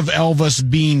brand of Elvis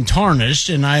being tarnished,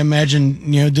 and I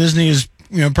imagine Disney is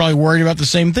probably worried about the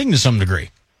same thing to some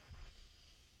degree.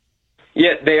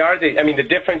 Yeah, they are. The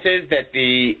difference is that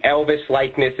the Elvis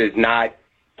likeness is not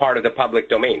part of the public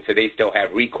domain, so they still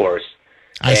have recourse.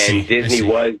 Disney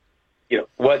was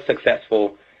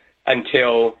successful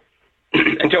until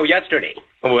yesterday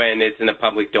when it's in the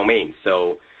public domain.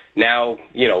 So now,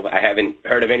 I haven't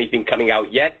heard of anything coming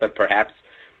out yet, but perhaps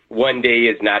one day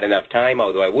is not enough time,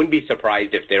 although I wouldn't be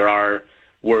surprised if there are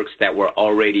works that were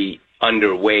already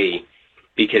underway,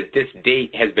 because this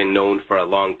date has been known for a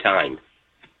long time.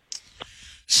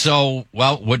 So,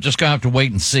 we're just going to have to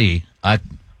wait and see. I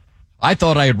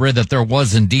thought I had read that there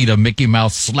was indeed a Mickey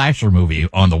Mouse slasher movie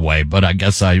on the way, but I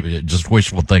guess I just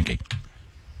wishful thinking.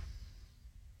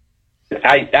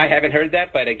 I haven't heard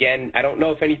that, but again, I don't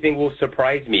know if anything will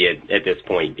surprise me at this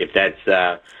point, if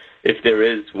there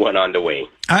is one on the way.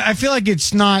 I feel like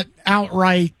it's not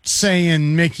outright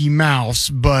saying Mickey Mouse,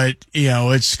 but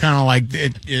it's kind of like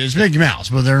it's Mickey Mouse,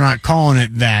 but they're not calling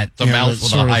it that. The mouse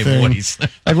with a high voice.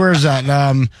 Like, where is that?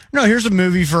 No, here's a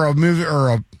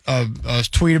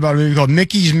tweet about a movie called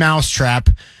Mickey's Mousetrap,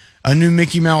 a new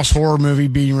Mickey Mouse horror movie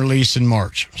being released in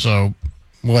March. So,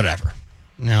 whatever.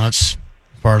 It's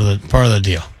part of the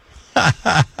deal.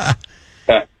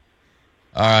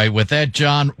 All right, with that,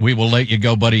 John, we will let you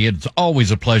go, buddy. It's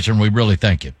always a pleasure, and we really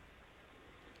thank you.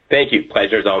 Thank you.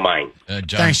 Pleasure's all mine.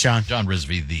 Thanks, John. John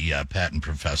Rizvi, the patent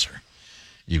professor.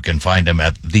 You can find him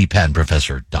at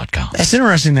thepatentprofessor.com. It's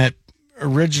interesting that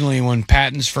originally when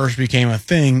patents first became a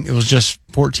thing, it was just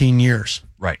 14 years.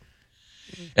 Right.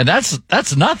 And that's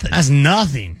nothing. That's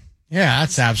nothing. Yeah,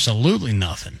 that's absolutely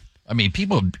nothing. I mean,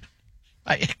 people...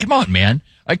 come on, man.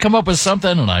 I come up with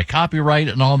something, and I copyright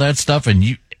it and all that stuff, and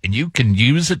you can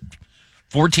use it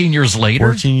 14 years later?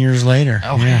 14 years later.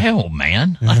 Oh, hell,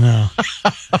 man. I know.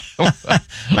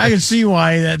 I can see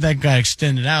why that got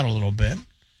extended out a little bit.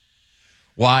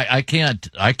 Why, I can't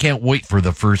wait for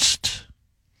the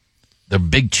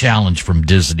big challenge from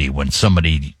Disney when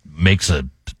somebody makes a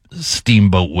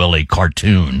Steamboat Willie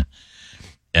cartoon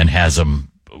and has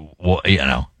them,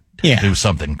 do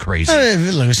something crazy.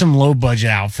 Look, some low-budget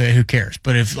outfit, who cares?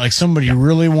 But if somebody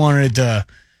really wanted to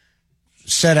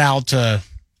set out to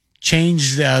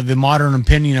change the modern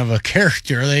opinion of a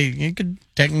character, you could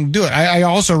technically do it. I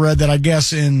also read that I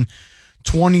guess in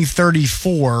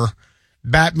 2034,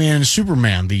 Batman and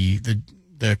Superman, the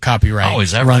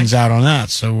copyright runs out on that.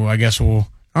 So I guess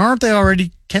can't they already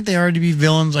be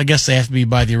villains? I guess they have to be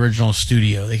by the original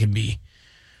studio. They can be.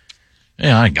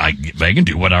 Yeah, they can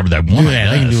do whatever they want.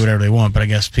 Yeah, they can do whatever they want, but I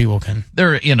guess people can.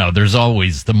 There's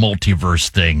always the multiverse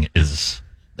thing. That's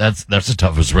the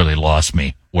stuff that's really lost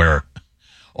me, where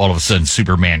all of a sudden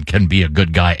Superman can be a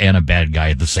good guy and a bad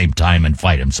guy at the same time and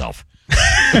fight himself.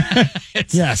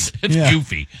 It's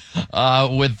goofy.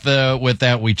 With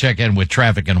that, we check in with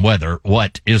traffic and weather.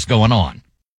 What is going on?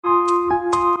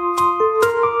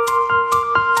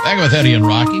 Back with Eddie and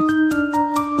Rocky.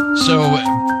 So,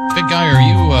 big guy, are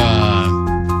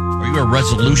you a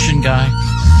resolution guy?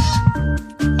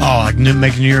 Oh, like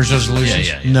make New Year's resolutions?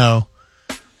 Yeah. No,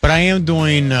 but I am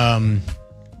doing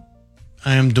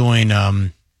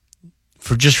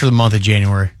for the month of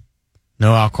January,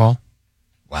 no alcohol.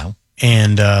 Wow.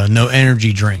 And no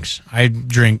energy drinks. I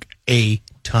drink a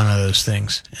ton of those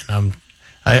things, and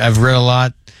I've read a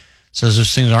lot. Says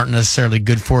those things aren't necessarily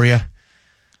good for you.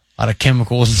 A lot of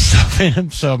chemicals and stuff in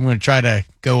them, so I'm going to try to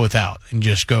go without and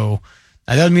just go.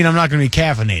 That doesn't mean I'm not going to be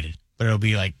caffeinated, but it'll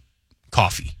be like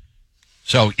coffee.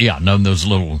 So, yeah, those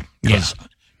little, because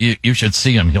you should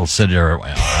see him. He'll sit there.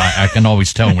 I can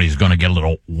always tell when he's going to get a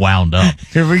little wound up.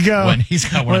 Here we go. When he's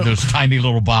got one of those tiny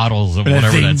little bottles of whatever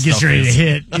thing that gets stuff ready is. to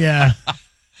hit. Yeah.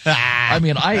 I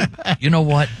mean, you know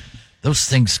what? Those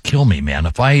things kill me, man.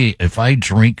 If I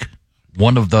drink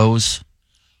one of those,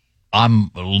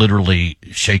 I'm literally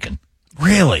shaken.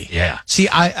 Really? Yeah. See,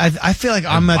 I feel like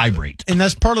I'm vibrate, and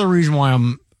that's part of the reason why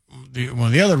one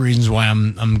of the other reasons why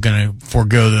I'm going to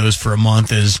forego those for a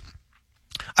month is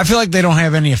I feel like they don't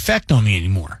have any effect on me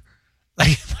anymore.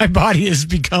 Like my body has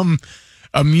become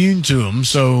immune to them.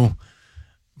 So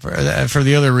for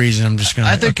the other reason, I'm just going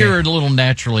to. I think you're a little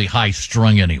naturally high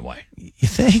strung anyway. You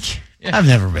think? Yeah. I've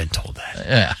never been told that.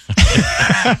 Yeah.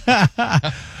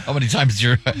 How many times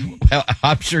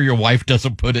I'm sure your wife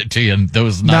doesn't put it to you in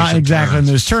those nice Not exactly terms.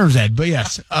 in those terms, Ed, but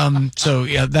yes. So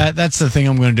yeah, that's the thing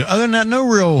I'm going to do. Other than that, no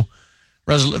real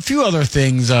a few other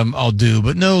things I'll do,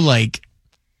 but no like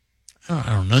I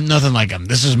don't know, nothing like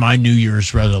this is my New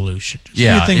Year's resolution. Just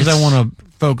a few things I want to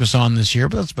focus on this year,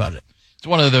 but that's about it. It's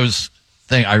one of those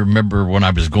things. I remember when I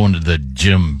was going to the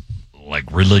gym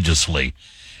like religiously,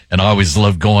 and I always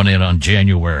loved going in on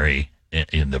January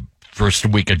in the first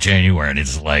week of January, and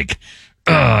it's like,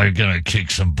 oh, I'm going to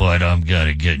kick some butt. I'm going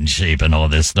to get in shape and all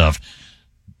this stuff.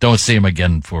 Don't see him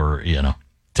again for,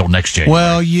 till next January.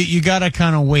 Well, you got to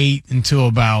kind of wait until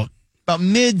about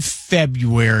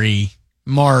mid-February,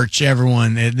 March,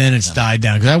 then it's died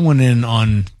down. Because I went in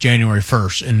on January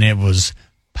 1st, and it was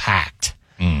packed.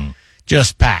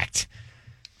 Just packed.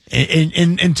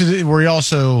 And where you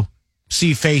also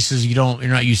see faces you're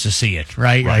not used to seeing,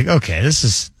 right? You're like, okay, this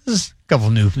is a couple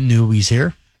newbies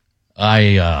here.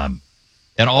 And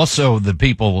also the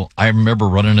people, I remember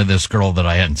running into this girl that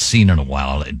I hadn't seen in a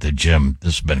while at the gym.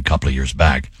 This has been a couple of years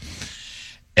back.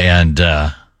 And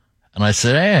I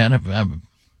said, hey, and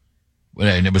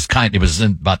it was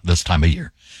in about this time of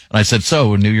year. And I said,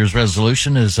 so New Year's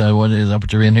resolution is that what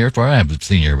you're in here for? I haven't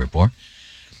seen you here before.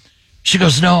 She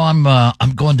goes, no,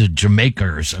 I'm going to Jamaica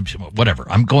or something, whatever.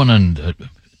 I'm going on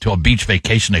to a beach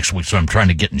vacation next week, so I'm trying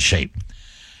to get in shape.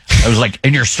 I was like,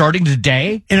 and you're starting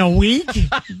today? In a week?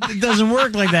 It doesn't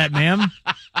work like that, ma'am.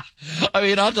 I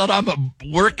mean, I thought I'm a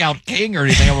workout king or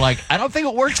anything. I'm like, I don't think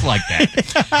it works like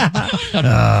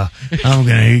that. I'm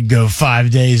going to go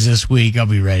 5 days this week. I'll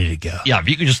be ready to go. Yeah, if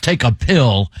you could just take a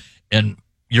pill and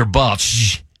you're buff,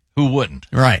 who wouldn't?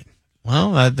 Right.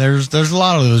 Well, there's a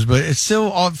lot of those, but it's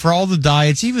still, for all the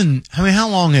diets, how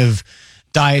long have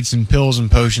diets and pills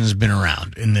and potions been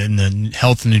around in the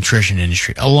health and nutrition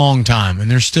industry? A long time.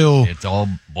 And there's still... It all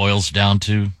boils down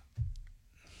to...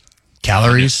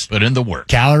 Calories. Put in the work.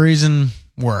 Calories and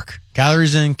work.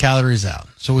 Calories in, calories out.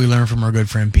 So we learn from our good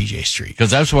friend PJ Street.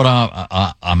 Because that's what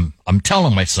I'm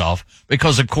telling myself.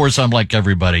 Because, of course, I'm like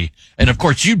everybody. And, of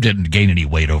course, you didn't gain any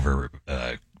weight over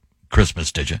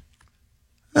Christmas, did you?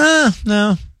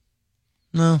 No.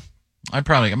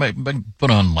 I might put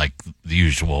on like the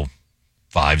usual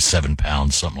 5-7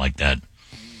 pounds, something like that.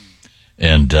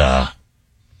 And I'm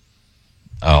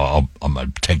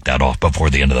going to take that off before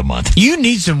the end of the month. You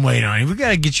need some weight on you. We're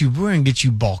going to get you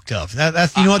bulked up.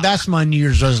 That's you know what? That's my New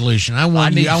Year's resolution. I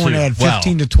want to add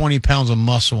 15 to 20 pounds of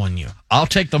muscle on you. I'll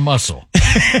take the muscle.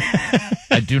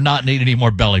 I do not need any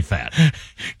more belly fat.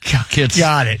 Kids,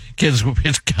 got it. Kids,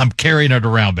 I'm carrying it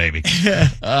around, baby.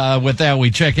 With that,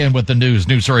 we check in with the news.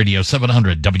 News Radio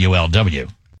 700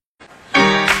 WLW.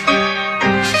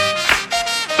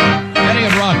 Eddie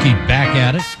and Rocky back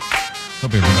at it.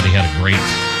 Hope everybody had a great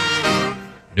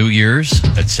New Year's,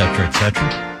 etc., etc.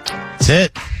 That's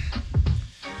it.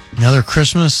 Another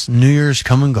Christmas, New Year's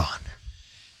come and gone.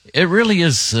 It really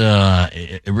is.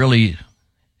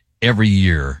 Every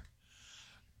year,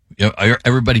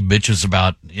 everybody bitches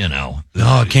about,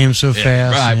 Oh, it came so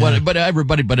fast. Right. Yeah. But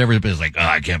everybody's like, oh,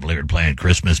 I can't believe we're playing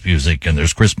Christmas music and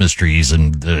there's Christmas trees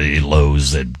and the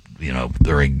Lowe's that,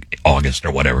 during August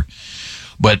or whatever.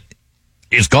 But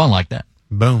it's gone like that.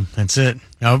 Boom. That's it.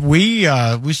 We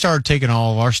started taking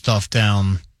all of our stuff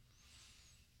down.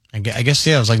 I guess,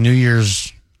 it was like New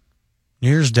Year's New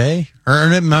Year's Day? I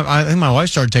think my wife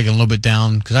started taking a little bit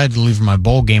down because I had to leave for my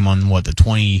bowl game on,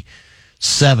 the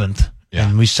 27th. Yeah.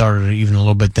 And we started even a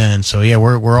little bit then. So, yeah,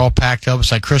 we're all packed up.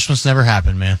 It's like Christmas never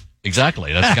happened, man.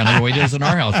 Exactly. That's kind of the way it is in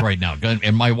our house right now.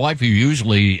 And my wife, who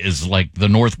usually is like the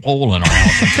North Pole in our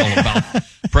house until about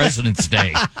President's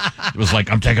Day, it was like,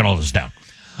 I'm taking all this down.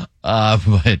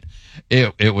 But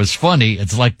it was funny.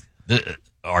 It's like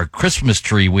our Christmas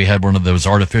tree, we had one of those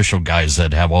artificial guys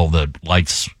that have all the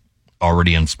lights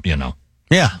already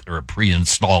or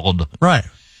pre-installed. Right.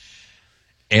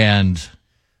 And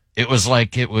it was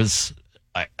like it was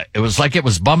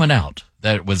bumming out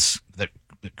that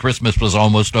Christmas was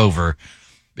almost over,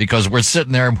 because we're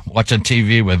sitting there watching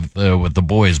TV with the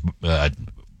boys.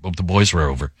 Both the boys were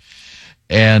over,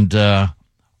 and all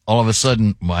of a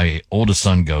sudden, my oldest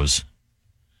son goes,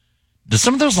 "Did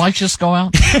some of those lights just go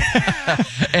out?"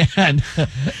 and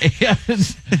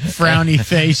frowny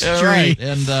face, right?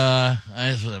 And I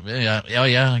said,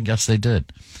 "Yeah, I guess they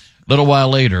did." A little while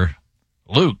later,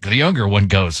 Luke, the younger one,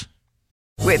 goes,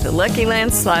 With the Lucky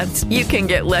Land Slots, you can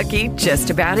get lucky just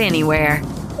about anywhere.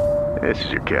 This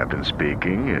is your captain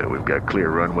speaking. We've got clear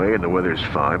runway and the weather's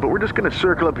fine, but we're just going to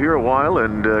circle up here a while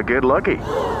and get lucky.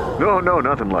 No,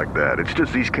 nothing like that. It's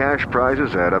just these cash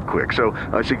prizes add up quick. So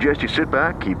I suggest you sit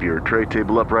back, keep your tray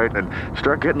table upright, and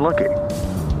start getting lucky.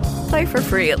 Play for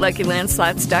free at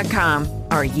LuckyLandSlots.com.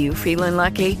 Are you feeling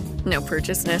lucky? No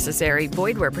purchase necessary.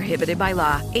 Void where prohibited by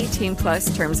law.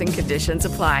 18+ terms and conditions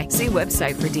apply. See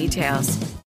website for details.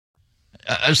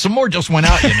 Some more just went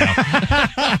out,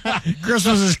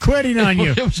 Christmas is quitting on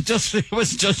you. It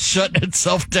was just shutting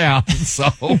itself down.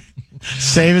 So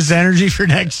save its energy for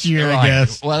next year, right. I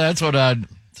guess. Well, that's what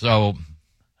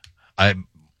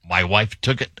my wife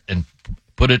took it and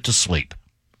put it to sleep.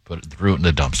 Threw it in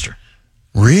the dumpster.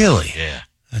 Really? Yeah.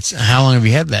 How long have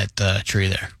you had that tree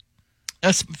there?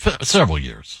 That's several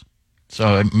years.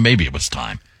 So maybe it was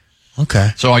time. Okay.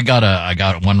 So I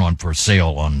got one for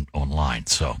sale online.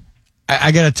 So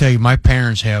I got to tell you, my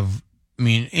parents have. I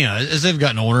mean, as they've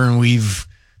gotten older and we've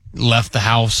left the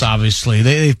house, obviously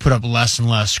they've put up less and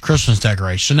less Christmas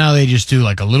decorations. So now they just do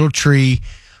like a little tree,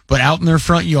 but out in their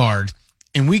front yard.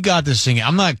 And we got this thing.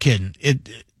 I'm not kidding.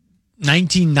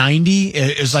 1990.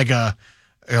 It's like a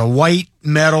white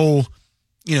metal,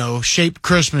 shaped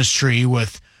Christmas tree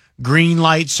with green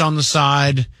lights on the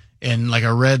side and like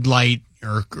a red light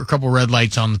or a couple red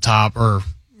lights on the top or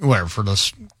whatever for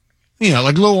this,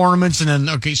 like little ornaments, and then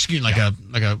like a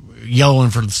yellow one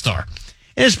for the star.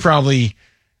 And it's probably,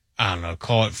 I don't know,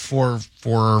 call it 4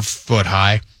 foot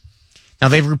high. Now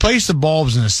they've replaced the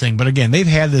bulbs in this thing, but again, they've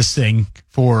had this thing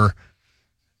for,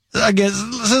 I guess,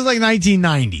 since like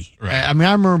 1990. Right. I mean,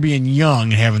 I remember being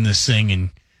young and having this thing,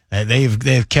 and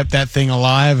they've kept that thing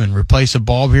alive and replaced a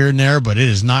bulb here and there, but it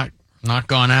has not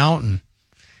gone out, and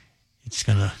it's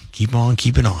gonna keep on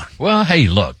keeping on. Well, hey,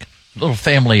 look, little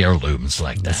family heirlooms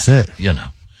like that. That's it.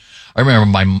 I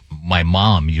remember my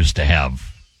mom used to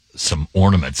have some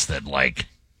ornaments that, like,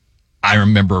 I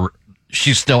remember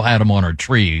she still had them on her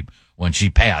tree when she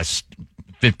passed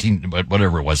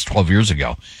 12 years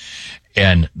ago,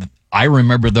 and I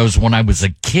remember those when I was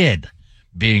a kid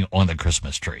being on the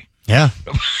Christmas tree. Yeah,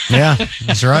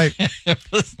 that's right. It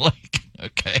was like,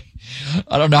 okay,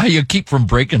 I don't know how you keep from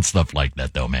breaking stuff like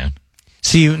that, though, man.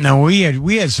 See, now we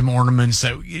had some ornaments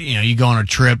that you go on a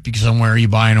trip somewhere, you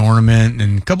buy an ornament,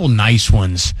 and a couple nice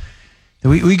ones.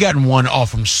 We got one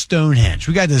off from Stonehenge.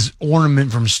 We got this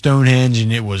ornament from Stonehenge,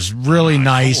 and it was really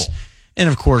nice. Cool. And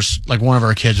of course, like one of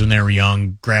our kids when they were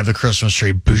young, grabbed the Christmas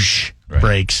tree, boosh,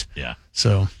 breaks. Yeah.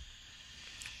 So,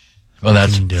 well,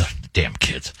 that's damn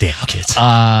kids.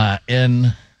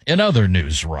 In other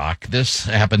news, Rock, this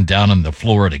happened down in the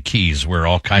Florida Keys, where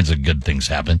all kinds of good things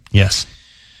happen. Yes.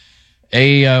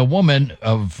 A woman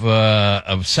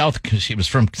she was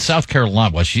from South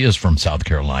Carolina. Well, she is from South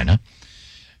Carolina.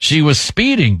 She was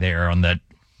speeding there on that,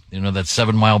 that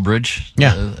 7 Mile bridge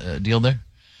deal there.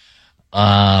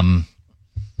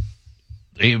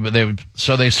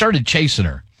 So they started chasing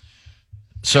her.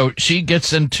 So she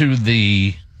gets into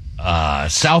the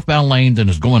southbound lane and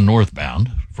is going northbound,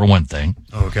 for one thing.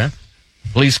 Okay.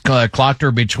 Police clocked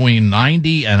her between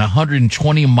 90 and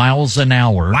 120 miles an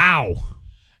hour. Wow.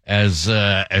 As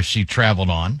she traveled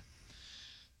on.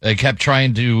 They kept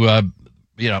trying to,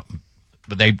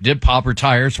 but they did pop her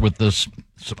tires with this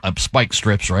spike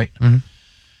strips, right? Mm-hmm.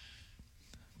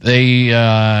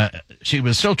 She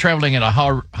was still traveling at a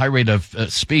high rate of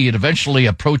speed, eventually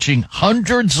approaching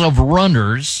hundreds of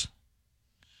runners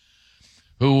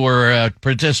who were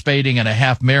participating in a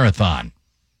half marathon.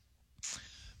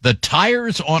 The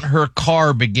tires on her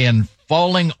car began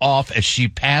falling off as she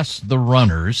passed the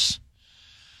runners.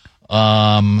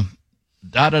 None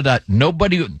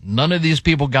of these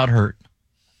people got hurt.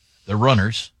 The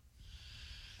runners.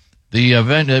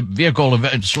 The vehicle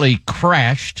eventually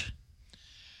crashed.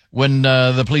 When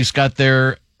the police got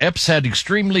there, Epps had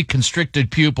extremely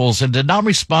constricted pupils and did not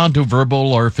respond to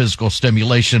verbal or physical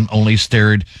stimulation, only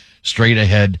stared straight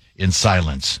ahead in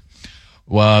silence.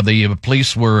 Well, the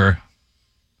police were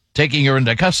taking her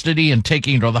into custody and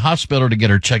taking her to the hospital to get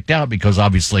her checked out because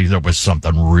obviously there was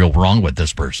something real wrong with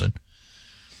this person.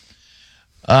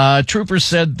 Troopers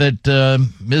said that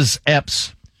Ms.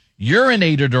 Epps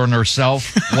urinated on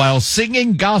herself while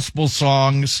singing gospel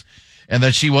songs, and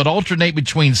that she would alternate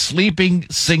between sleeping,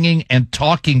 singing, and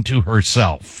talking to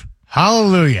herself.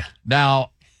 Hallelujah.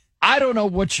 Now, I don't know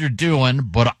what you're doing,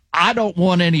 but I don't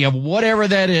want any of whatever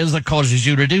that is that causes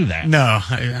you to do that. No,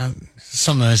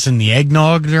 something that's in the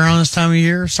eggnog around this time of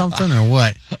year or something, or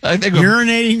what? I think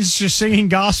urinating, just singing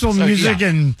gospel music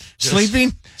and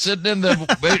sleeping? Sitting in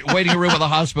the waiting room of the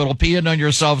hospital, peeing on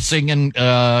yourself, singing,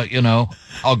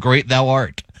 how great thou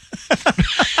art.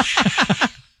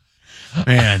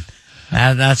 Man,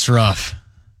 that's rough.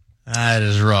 That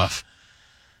is rough.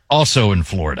 Also in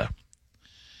Florida,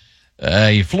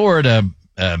 a Florida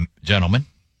gentleman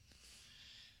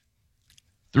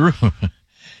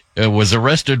was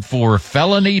arrested for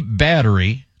felony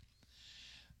battery.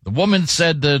 The woman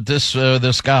said that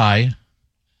this guy,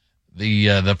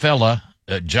 the fella,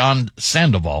 John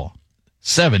Sandoval,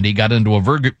 70, got into a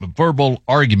verbal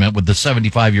argument with the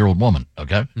 75-year-old woman.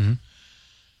 Okay. Mm-hmm.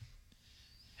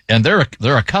 And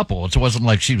they're a couple. It wasn't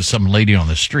like she was some lady on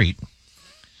the street.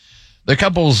 The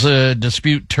couple's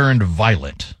dispute turned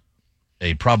violent.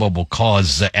 A probable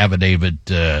cause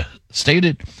affidavit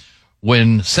stated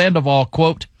when Sandoval,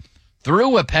 quote,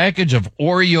 threw a package of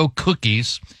Oreo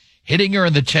cookies, hitting her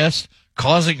in the chest,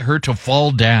 causing her to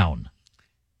fall down.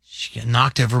 She got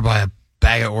knocked over by a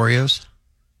bag of Oreos?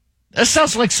 That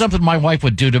sounds like something my wife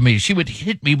would do to me. She would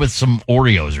hit me with some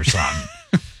Oreos or something.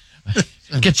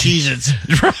 Get Cheez-Its.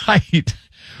 Right.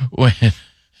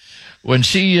 When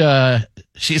she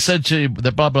said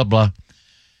that blah, blah, blah.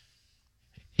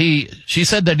 She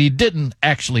said that he didn't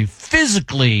actually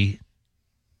physically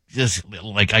just,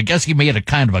 like, I guess he made a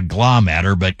kind of a glom at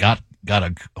her, but got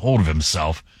a hold of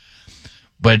himself.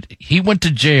 But he went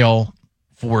to jail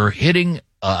for hitting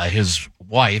his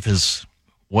wife, his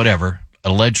whatever,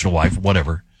 alleged wife,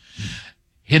 whatever,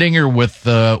 hitting her with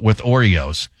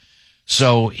Oreos.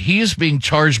 So he's being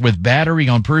charged with battery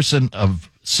on person of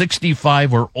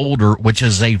 65 or older, which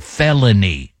is a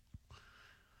felony,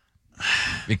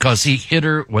 because he hit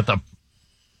her with a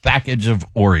package of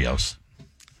Oreos.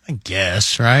 I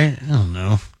guess, right? I don't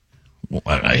know.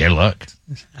 Well, hey, look.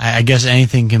 I guess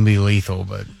anything can be lethal,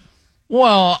 but...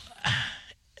 Well,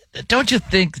 don't you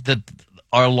think that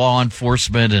our law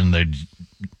enforcement and the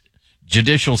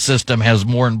judicial system has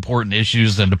more important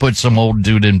issues than to put some old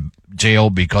dude in jail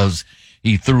because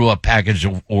he threw a package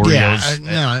of Oreos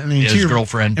at his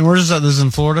girlfriend? And where is that? This is in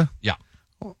Florida? Yeah.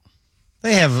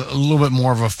 They have a little bit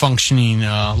more of a functioning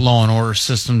law and order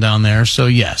system down there, so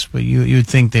yes, but you'd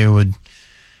think they would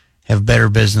have better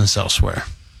business elsewhere.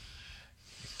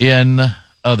 In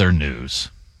other news,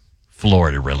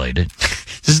 Florida related.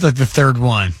 This is like the third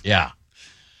one. Yeah.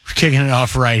 We're kicking it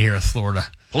off right here with Florida.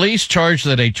 Police charged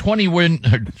that a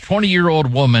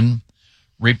 20-year-old woman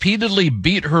repeatedly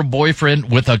beat her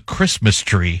boyfriend with a Christmas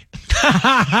tree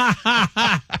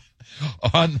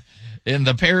in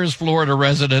the pair's Florida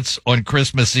residence on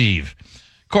Christmas Eve.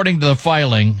 According to the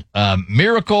filing,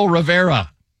 Miracle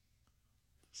Rivera,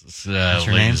 this is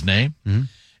lady's name, mm-hmm.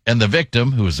 and the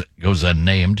victim, who goes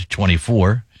unnamed,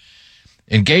 24,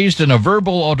 engaged in a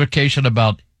verbal altercation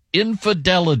about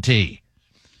infidelity.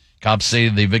 Cops say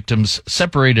the victims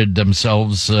separated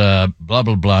themselves, blah,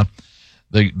 blah, blah.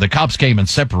 The cops came and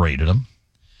separated them.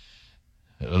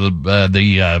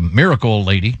 The Miracle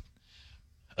lady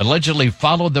allegedly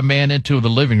followed the man into the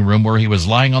living room where he was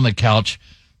lying on the couch,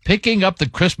 picking up the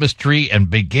Christmas tree and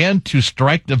began to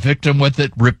strike the victim with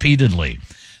it repeatedly.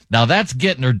 Now that's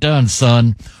getting her done,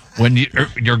 son. When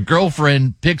your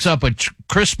girlfriend picks up a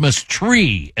Christmas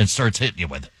tree and starts hitting you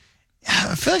with it.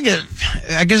 I feel like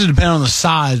I guess it depends on the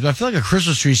size, but I feel like a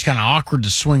Christmas tree is kind of awkward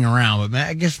to swing around. But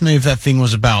I guess maybe if that thing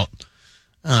was about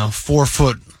 4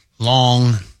 foot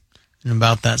long and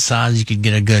about that size, you could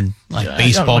get a good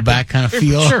baseball bat kind of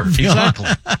feel. Sure, exactly.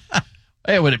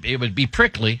 it would be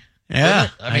prickly. Yeah,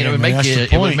 I mean, it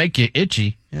would make you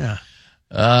itchy. Yeah.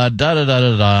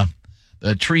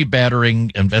 The tree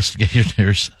battering,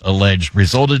 investigators allege,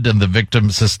 resulted in the victim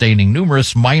sustaining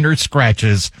numerous minor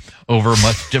scratches over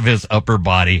much of his upper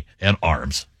body and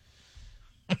arms.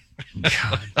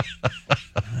 God.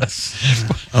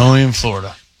 Only in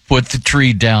Florida. Put the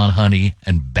tree down, honey,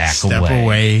 and back Step away.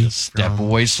 away. Just step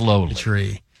away slowly. The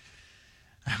tree.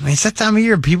 I mean, it's that time of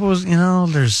year. People,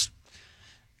 there's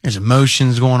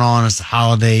emotions going on. It's the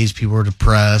holidays. People are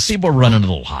depressed. People are running a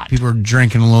little hot. People are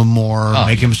drinking a little more,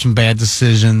 making some bad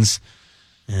decisions.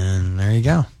 And there you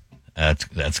go.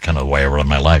 That's kind of the way I run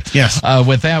my life. Yes.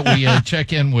 With that, we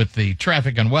check in with the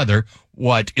traffic and weather.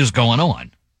 What is going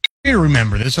on? You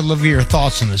remember this. I'd love to get your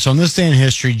thoughts on this. On this day in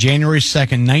history, January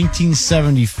 2nd,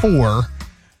 1974,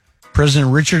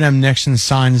 President Richard M. Nixon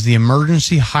signs the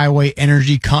Emergency Highway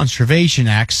Energy Conservation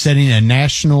Act, setting a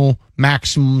national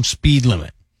maximum speed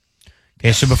limit.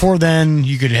 Okay, so before then,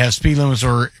 you could have speed limits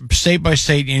or state by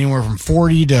state anywhere from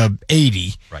 40 to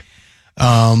 80. Right.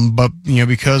 But,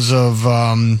 because of,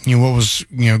 what was,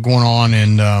 going on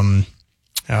in,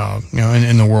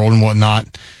 in the world and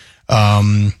whatnot,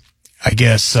 I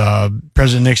guess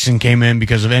President Nixon came in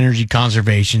because of energy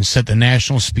conservation, set the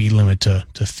national speed limit to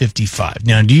 55.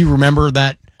 Now, do you remember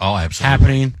that absolutely.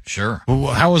 happening? Sure. Well,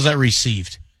 how was that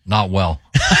received? Not well.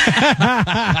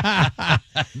 Not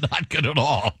good at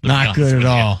all. Not good at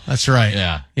all. That's right.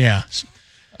 Yeah. Yeah.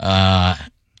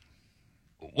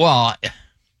 Well,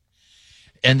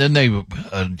 and then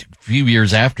a few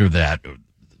years after that,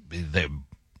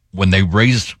 when they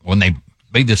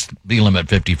made this speed limit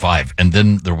 55, and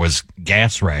then there was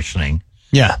gas rationing.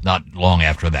 Yeah. Not long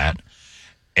after that.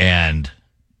 And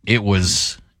it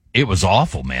was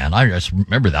awful, man. I just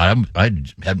remember that. I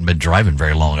hadn't been driving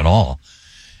very long at all.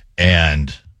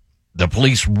 And the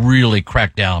police really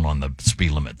cracked down on the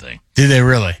speed limit thing. Did they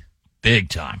really? Big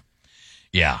time.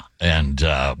 Yeah. And,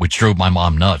 which drove my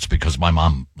mom nuts because my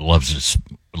mom loved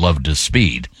to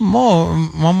speed.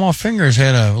 Mama Fingers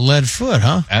had a lead foot,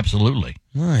 huh? Absolutely.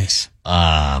 Nice.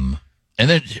 And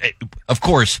then, of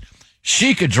course,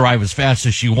 she could drive as fast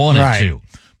as she wanted to.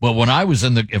 But when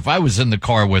if I was in the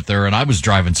car with her and I was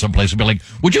driving someplace, I'd be like,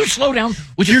 would you slow down?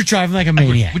 You're driving like a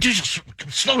maniac. Would you just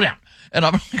slow down? And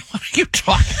I'm like, what are you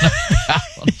talking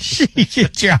about? She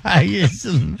could drive.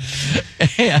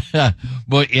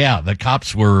 But yeah, the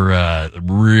cops were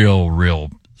real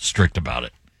strict about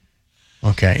it.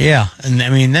 Okay. Yeah.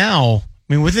 And now,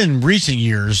 within recent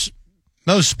years,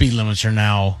 most speed limits are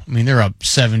now, they're up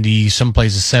 70, some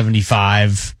places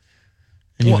 75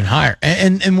 and even higher.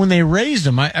 And when they raised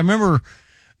them, I remember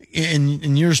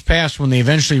in years past when they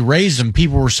eventually raised them,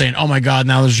 people were saying, oh my God,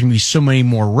 now there's going to be so many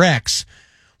more wrecks.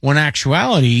 When in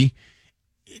actuality,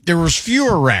 there was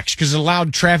fewer wrecks because it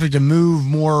allowed traffic to move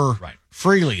more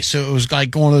freely. So it was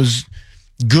like one of those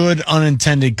good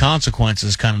unintended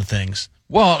consequences kind of things.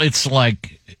 Well, it's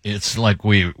like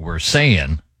we were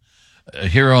saying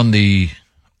here on the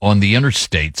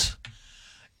interstates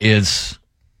is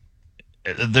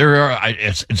there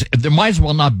might as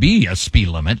well not be a speed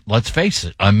limit. Let's face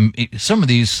it. Some of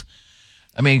these,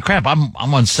 crap. I'm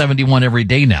on 71 every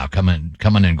day now, coming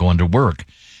and going to work,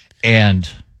 and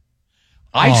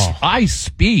I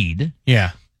speed.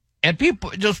 Yeah. And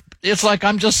people it's like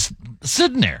I'm just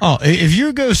sitting there. Oh, if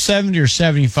you go 70 or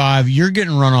 75, you're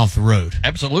getting run off the road.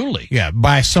 Absolutely. Yeah,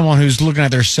 by someone who's looking at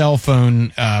their cell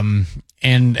phone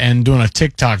and doing a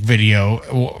TikTok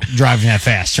video driving that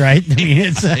fast, right?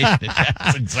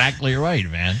 That's exactly right,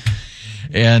 man.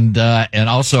 And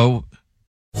also,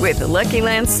 with the Lucky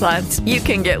Land Slots, you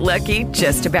can get lucky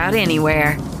just about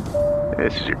anywhere.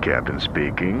 This is your captain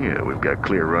speaking. We've got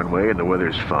clear runway and the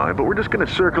weather's fine, but we're just going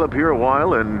to circle up here a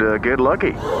while and get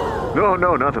lucky.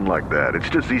 No, nothing like that. It's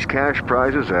just these cash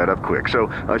prizes add up quick. So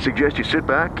I suggest you sit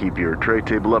back, keep your tray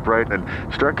table upright, and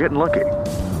start getting lucky.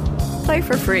 Play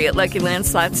for free at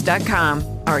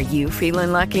LuckyLandSlots.com. Are you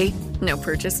feeling lucky? No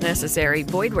purchase necessary.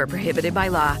 Void where prohibited by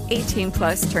law.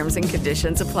 18+ terms and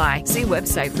conditions apply. See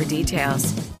website for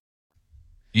details.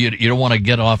 You don't want to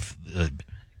get off.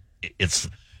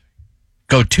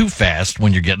 Go too fast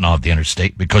when you're getting off the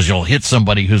interstate because you'll hit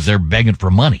somebody who's there begging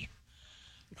for money.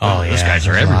 Oh, those guys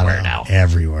are everywhere now.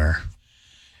 Everywhere.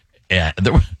 Yeah,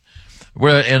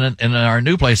 we're in our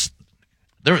new place.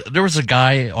 There was a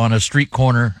guy on a street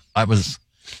corner. I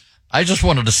just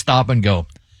wanted to stop and go,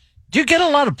 do you get a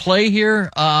lot of play here?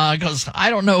 Because I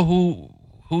don't know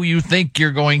who you think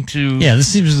you're going to. Yeah, this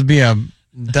seems to be a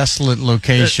desolate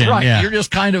location. Right. Yeah. You're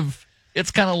just it's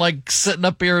kind of like sitting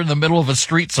up here in the middle of a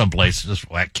street someplace.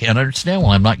 I can't understand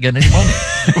why I'm not getting any money.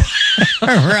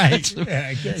 Right.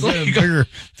 Yeah, it's like a bigger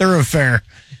thoroughfare.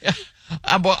 Yeah.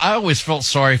 I always felt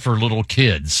sorry for little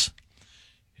kids.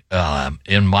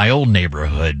 In my old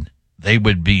neighborhood, they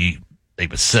would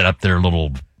set up their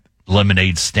little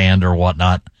lemonade stand or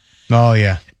whatnot. Oh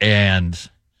yeah. And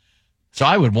so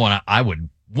I would want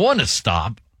to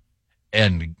stop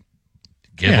and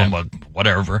give them a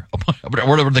whatever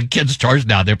the kids charge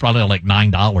now. They're probably like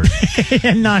 $9.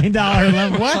 $9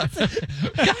 level. What?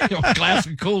 A glass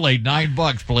of Kool-Aid,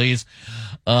 $9, please.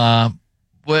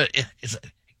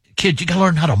 Kid, you got to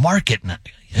learn how to market.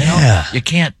 You know, you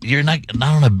can't. You're not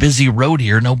on a busy road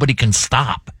here. Nobody can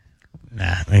stop.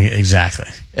 Nah, exactly.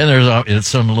 And there's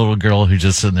some little girl who's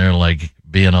just sitting there like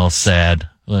being all sad,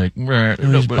 like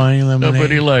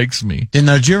nobody likes me.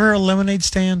 Did you ever have a lemonade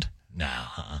stand? No,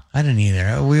 I didn't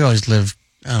either. We always lived.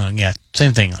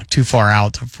 Same thing. Like too far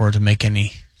out for it to make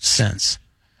any sense.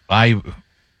 The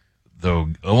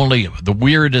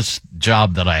weirdest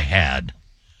job that I had,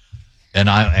 and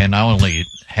I only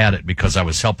had it because I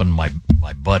was helping my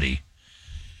buddy,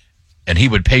 and he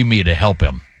would pay me to help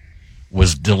him.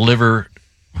 Was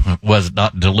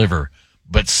not deliver,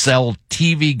 but sell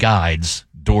TV guides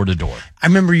door to door. I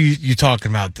remember you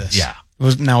talking about this. Yeah.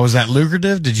 Was that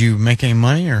lucrative? Did you make any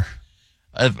money or?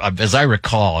 As I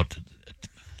recall,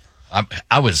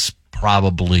 I was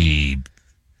probably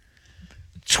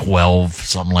 12,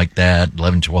 something like that,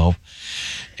 11, 12.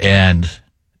 And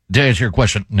to answer your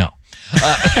question, no.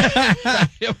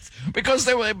 Because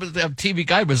the TV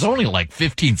guide was only like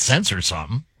 15 cents or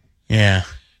something. Yeah.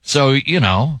 So,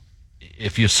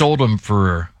 if you sold them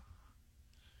for,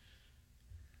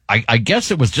 I guess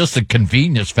it was just a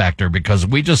convenience factor because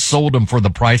we just sold them for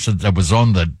the price that was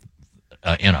on the,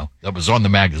 that was on the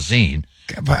magazine.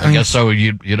 I guess so.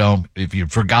 If you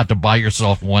forgot to buy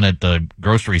yourself one at the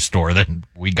grocery store, then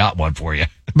we got one for you.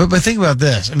 But think about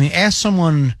this. I mean, ask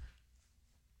someone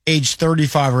age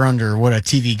 35 or under what a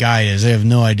TV guide is. They have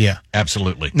no idea.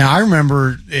 Absolutely. Now, I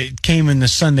remember it came in the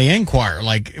Sunday Enquirer.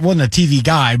 Like, it wasn't a TV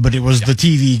guide, but it was the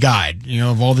TV guide,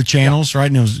 of all the channels,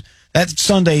 right? And that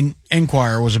Sunday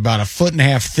Enquirer was about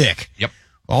 1.5 feet thick. Yep.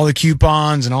 All the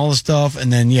coupons and all the stuff.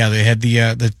 And then, they had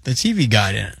the TV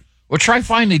guide in it. Well, try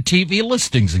finding TV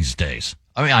listings these days.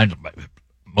 I mean,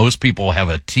 most people have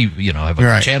a TV, have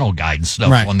a channel guide and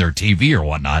stuff on their TV or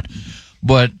whatnot.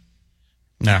 But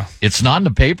no, it's not in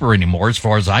the paper anymore, as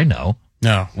far as I know.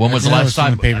 No. When was the last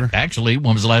time? Actually,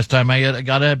 when was the last time I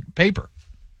got a paper?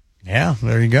 Yeah,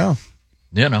 there you go.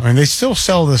 I mean, they still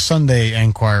sell the Sunday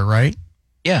Enquirer, right?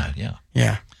 Yeah.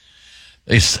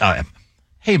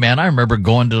 Hey, man, I remember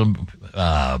going to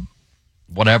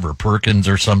Perkins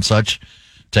or some such,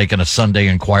 taking a Sunday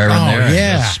Enquirer in there,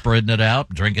 and just spreading it out,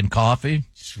 drinking coffee,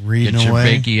 just reading get your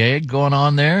away. bakey egg going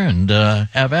on there, and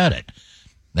have at it.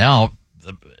 Now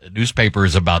the newspaper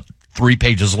is about 3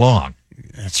 pages long.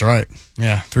 That's right.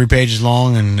 Yeah, 3 pages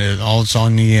long, and all it's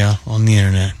on the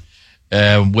internet.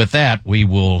 With that, we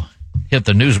will hit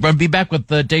the news. We're going to be back with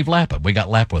Dave Lapham. We got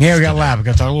Lapham with us. Yeah, we got Lapham. We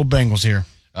got our little Bengals here.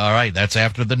 All right, that's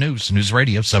after the news. News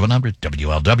Radio 700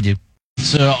 WLW.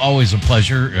 It's always a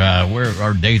pleasure.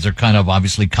 Our days are kind of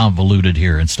obviously convoluted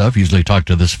here and stuff. Usually talk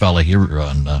to this fella here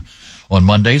on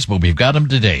Mondays, but we've got him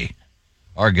today.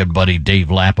 Our good buddy Dave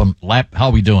Lapham.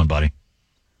 How we doing, buddy?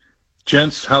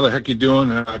 Gents, how the heck you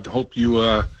doing? I hope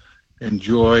you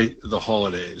enjoy the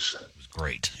holidays. It was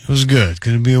great. It was good.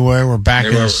 Good to be away. We're back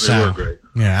in the South. They were great.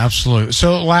 Yeah, absolutely.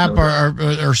 So, Lap,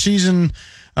 our season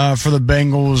for the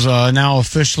Bengals now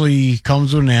officially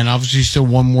comes to an end. Obviously, still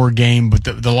one more game, but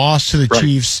the loss to the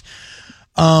Chiefs,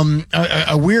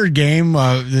 a weird game.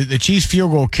 The Chiefs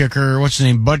field goal kicker, what's his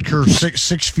name, Butker,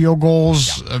 six field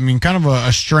goals. Yeah. I mean, kind of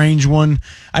a strange one.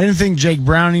 I didn't think Jake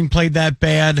Browning played that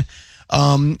bad.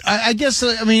 I guess,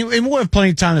 and we'll have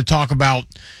plenty of time to talk about,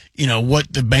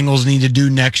 what the Bengals need to do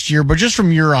next year. But just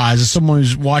from your eyes, as someone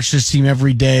who's watched this team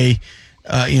every day,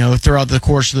 throughout the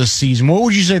course of the season, what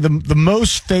would you say the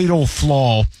most fatal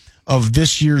flaw of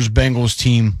this year's Bengals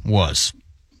team was?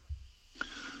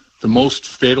 The most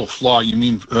fatal flaw, you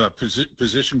mean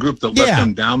position group that let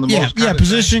them down the most? Yeah,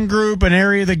 position group, an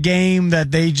area of the game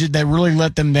that that really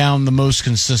let them down the most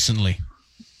consistently.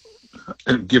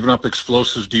 Giving up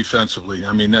explosives defensively.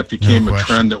 I mean, that became a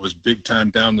trend that was big time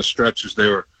down the stretch as they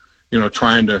were,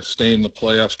 trying to stay in the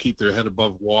playoffs, keep their head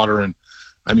above water. And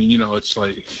I mean, it's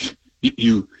like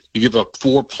you give up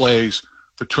 4 plays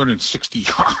for 260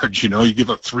 yards. You give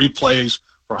up 3 plays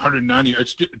for 190.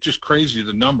 It's just crazy,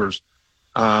 the numbers.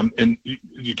 And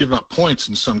you give up points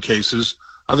in some cases.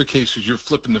 Other cases, you're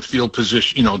flipping the field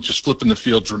position. Just flipping the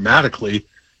field dramatically.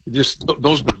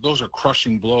 Those are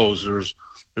crushing blows.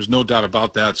 There's no doubt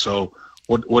about that. So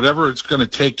whatever it's going to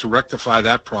take to rectify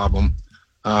that problem,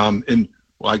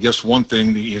 I guess one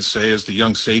thing that you can say is the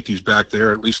young safeties back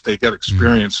there, at least they get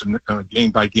experience on a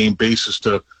game-by-game basis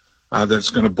that's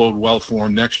going to bode well for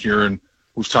them next year. And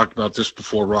we've talked about this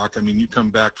before, Rock. I mean, you come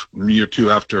back from a year or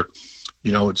two after,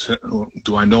 it's,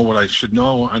 do I know what I should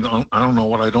know? I don't know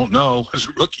what I don't know as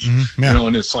a rookie.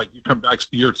 And it's like you come back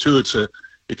year 2,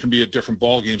 it can be a different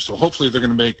ball game. So hopefully they're going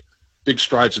to make big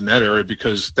strides in that area,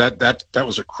 because that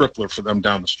was a crippler for them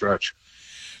down the stretch.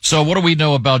 So what do we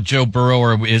know about Joe Burrow?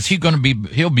 Or is he going to be?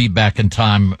 He'll be back in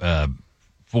time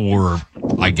for,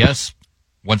 I guess,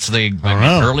 once they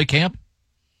early camp.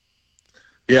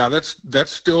 Yeah,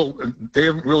 that's still, they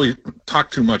haven't really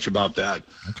talked too much about that.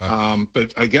 Okay.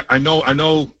 But I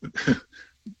know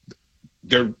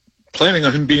they're planning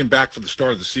on him being back for the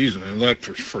start of the season, and that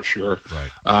for sure.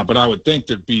 Right. But I would think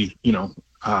there'd be,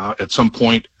 at some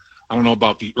point, I don't know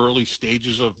about the early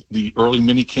stages of the early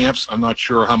mini camps. I'm not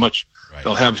sure how much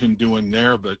they'll have him doing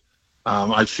there, but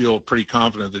I feel pretty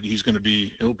confident that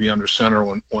he'll be under center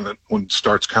when it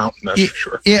starts counting. That's for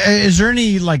sure. Yeah. Is there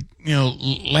any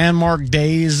landmark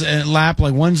days at Lap?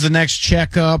 Like, when's the next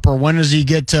checkup, or when does he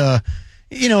get to,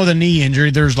 the knee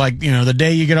injury? There's the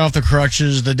day you get off the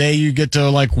crutches, the day you get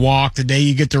to walk, the day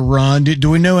you get to run. Do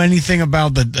we know anything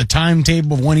about the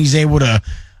timetable of when he's able to,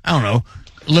 I don't know,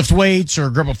 lift weights or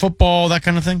grip a football, that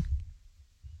kind of thing?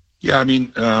 Yeah, I mean,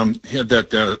 he had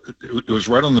that. It was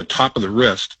right on the top of the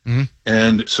wrist,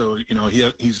 and so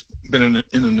he's been in an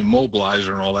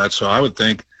immobilizer and all that. So I would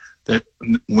think that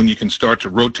when you can start to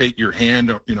rotate your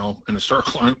hand, in a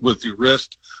circle with your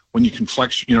wrist, when you can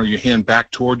flex, your hand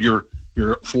back toward your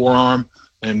forearm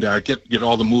and get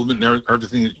all the movement and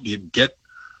everything that you get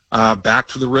back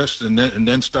to the wrist, and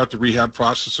then start the rehab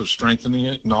process of strengthening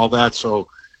it and all that. So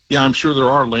yeah, I'm sure there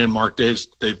are landmark days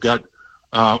they've got.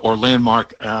 Or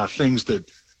landmark things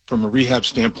that, from a rehab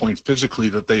standpoint, physically,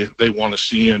 that they want to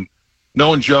see. And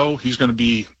knowing Joe, he's going to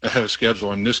be ahead of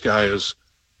schedule. And this guy is,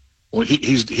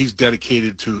 he's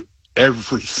dedicated to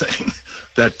everything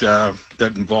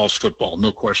that involves football.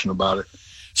 No question about it.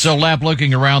 So, Lap,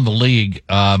 looking around the league,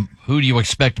 who do you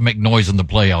expect to make noise in the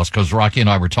playoffs? Because Rocky and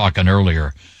I were talking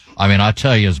earlier. I mean, I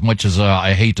tell you, as much as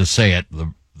I hate to say it,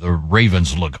 the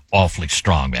Ravens look awfully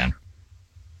strong, man.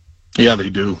 Yeah, they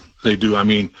do. They do. I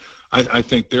mean, I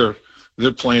think they're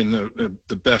playing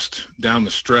the best down the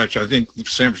stretch. I think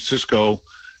San Francisco,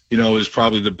 is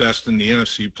probably the best in the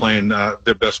NFC, playing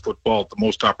their best football at the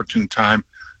most opportune time.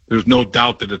 There's no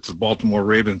doubt that it's the Baltimore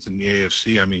Ravens in the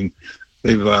AFC. I mean,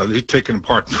 they've taken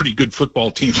apart pretty good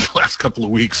football teams the last couple of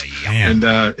weeks, and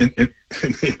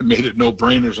it made it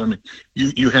no-brainers. I mean,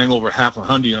 you hang over half a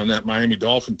hundy on that Miami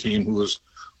Dolphin team, who was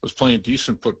playing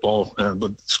decent football,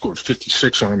 but scored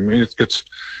 56 on them. I mean,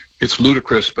 it's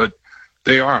ludicrous, but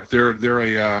they're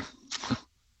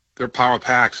power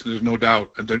packs. There's no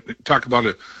doubt. Talk about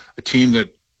a team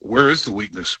that, where is the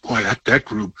weakness? Boy, that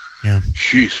group. Yeah.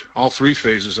 Sheesh, all three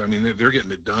phases. I mean, they're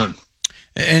getting it done.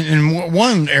 And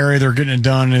one area they're getting it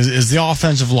done is the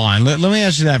offensive line. Let me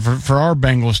ask you that for our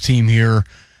Bengals team here.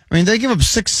 I mean, they give up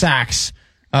 6 sacks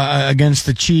against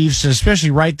the Chiefs,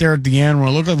 especially right there at the end when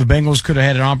it looked like the Bengals could have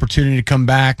had an opportunity to come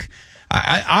back.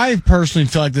 I personally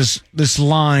feel like this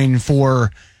line,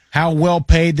 for how well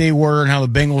paid they were and how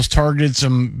the Bengals targeted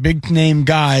some big name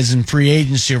guys in free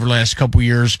agency over the last couple of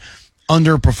years,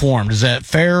 underperformed. Is that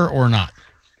fair or not?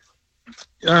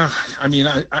 I mean,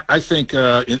 I think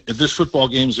this football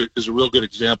game is a real good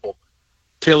example.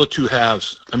 Tale of two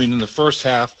halves. I mean, in the first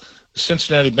half, the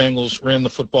Cincinnati Bengals ran the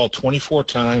football 24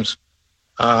 times.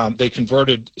 They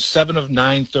converted 7 of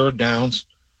 9 third downs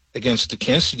against the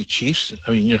Kansas City Chiefs.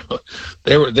 I mean,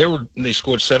 they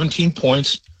scored 17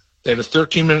 points. They had a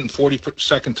 13-minute and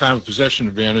 40-second time of possession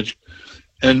advantage,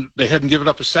 and they hadn't given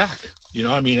up a sack.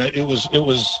 I mean, it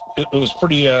was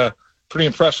pretty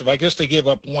impressive. I guess they gave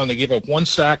up one. They gave up 1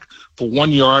 sack for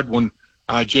 1 yard when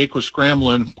Jake was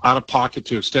scrambling out of pocket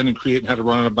to extend and create and had to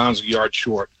run out of bounds a yard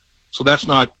short. So that's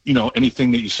not,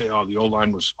 anything that you say, oh, the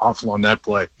O-line was awful on that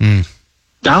play.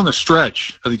 Down the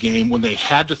stretch of the game, when they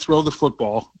had to throw the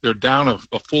football, they're down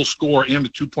a full score and a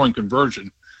 2-point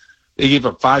conversion. They gave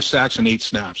up 5 sacks and 8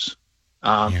 snaps.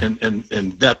 And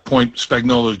that point,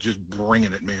 Spagnuolo is just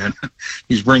bringing it, man.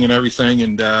 He's bringing everything,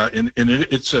 and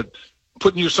it's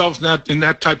putting yourselves in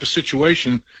that type of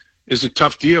situation is a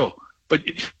tough deal. But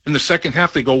in the second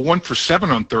half, they go 1 for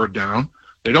 7 on third down.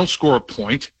 They don't score a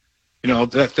point.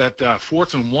 That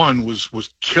 4th and 1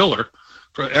 was killer.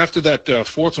 After that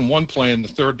 4th and 1 play in the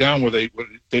third down where they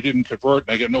didn't convert and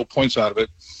they got no points out of it,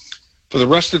 for the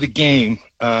rest of the game,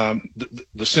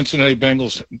 the Cincinnati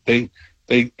Bengals,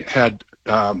 they had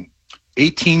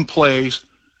 18 plays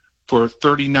for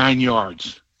 39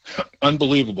 yards.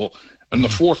 Unbelievable. In the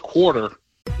fourth quarter.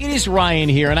 It is Ryan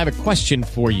here, and I have a question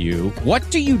for you. What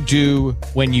do you do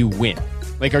when you win?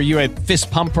 Like, are you a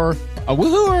fist pumper? A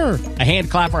woohooer, a hand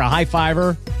clapper, a high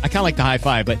fiver. I kind of like the high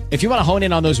five, but if you want to hone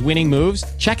in on those winning moves,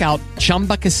 check out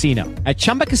Chumba Casino. At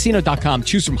ChumbaCasino.com,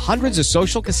 choose from hundreds of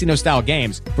social casino style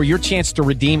games for your chance to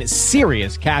redeem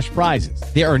serious cash prizes.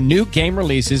 There are new game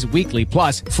releases weekly,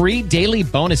 plus free daily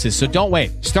bonuses. So don't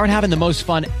wait. Start having the most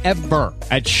fun ever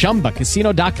at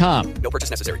ChumbaCasino.com. No purchase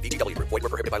necessary. VGW. Void were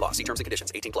prohibited by law. See terms and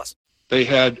conditions. 18+. They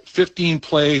had 15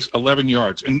 plays, 11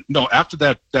 yards. And no, after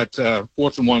that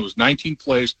 4th and 1 was 19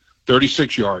 plays,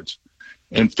 36 yards.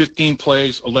 And 15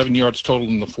 plays, 11 yards total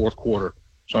in the fourth quarter.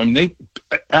 So, I mean, they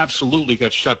absolutely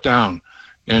got shut down.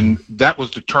 And that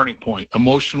was the turning point.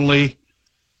 Emotionally,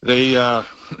 they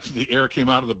the air came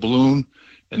out of the balloon,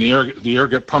 and the air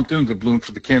got pumped into the balloon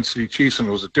for the Kansas City Chiefs, and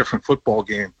it was a different football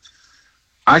game.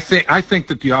 I think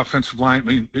that the offensive line, I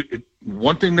mean,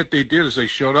 one thing that they did is they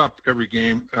showed up every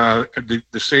game. The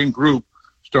same group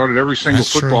started every single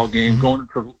football game going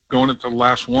into the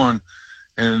last one.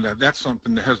 And that's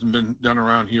something that hasn't been done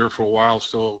around here for a while.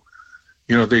 So,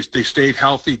 you know, they stayed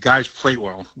healthy. Guys played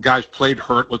well. Guys played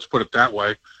hurt, let's put it that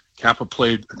way. Kappa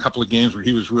played a couple of games where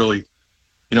he was really,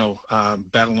 you know,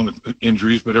 battling with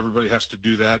injuries, but everybody has to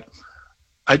do that.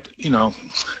 I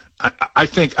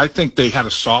think they had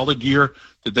a solid year.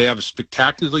 Did they have a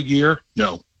spectacular year?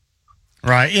 No.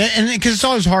 Right. Yeah, and because it's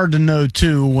always hard to know,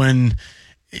 too, when –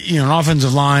 you know, an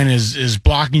offensive line is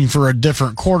blocking for a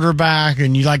different quarterback,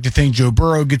 and you like to think Joe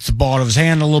Burrow gets the ball out of his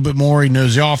hand a little bit more. He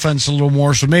knows the offense a little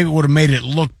more, so maybe it would have made it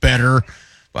look better.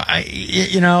 But I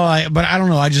don't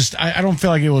know. I don't feel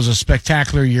like it was a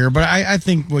spectacular year, but I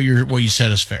think what you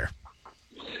said is fair.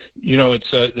 You know,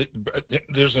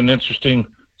 there's an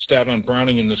interesting stat on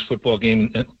Browning in this football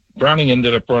game. Browning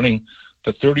ended up running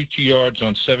for 32 yards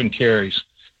on 7 carries,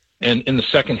 and in the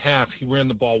second half, he ran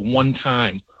the ball 1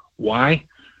 time. Why?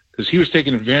 Because he was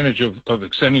taking advantage of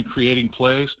extending, creating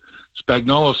plays.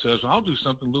 Spagnuolo says, I'll do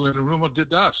something Lou Anarumo did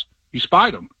to us. He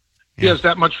spied him. He has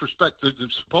that much respect.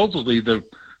 Supposedly, the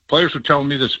players were telling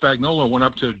me that Spagnuolo went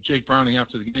up to Jake Browning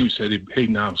after the game. He said, hey,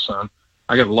 now, son,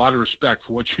 I got a lot of respect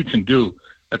for what you can do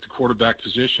at the quarterback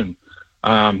position.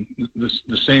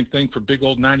 The same thing for big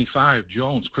old 95,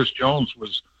 Jones. Chris Jones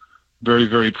was very,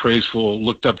 very praiseful,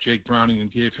 looked up Jake Browning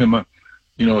and gave him a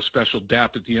special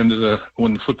dap at the end of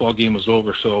when the football game was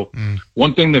over. So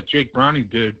one thing that Jake Browning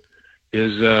did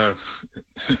is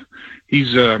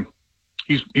he's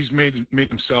made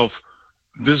himself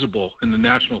visible in the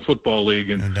National Football League,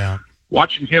 and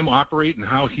watching him operate and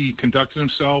how he conducted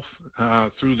himself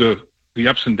through the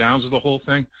ups and downs of the whole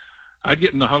thing, I'd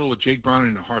get in the huddle with Jake Browning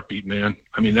in a heartbeat, man.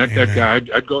 I mean, that guy,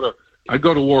 I'd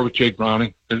go to war with Jake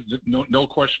Browning. No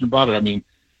question about it. I mean,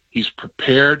 he's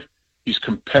prepared, he's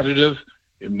competitive.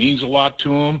 It means a lot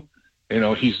to him. You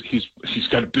know, he's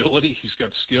got ability. He's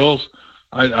got skills.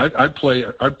 I'd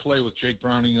play with Jake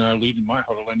Browning leading my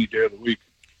huddle any day of the week.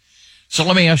 So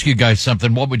let me ask you guys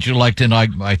something. What would you like to?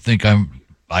 I think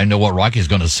I know what Rocky's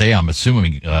going to say. I'm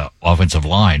assuming offensive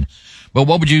line, but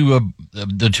what would you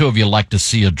the two of you like to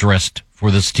see addressed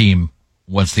for this team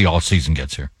once the off season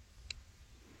gets here?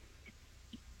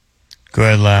 Go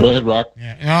ahead, Lap. Go ahead, Rock.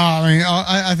 Yeah. No,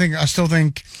 I still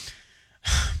think.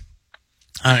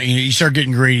 You start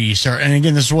getting greedy. And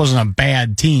again, this wasn't a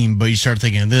bad team, but you start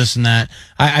thinking of this and that.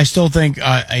 I still think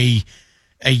a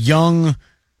young,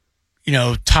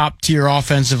 top tier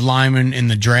offensive lineman in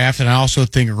the draft, and I also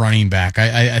think a running back.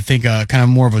 I think kind of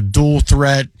more of a dual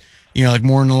threat, like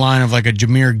more in the line of like a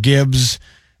Jahmyr Gibbs.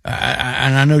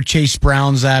 And I know Chase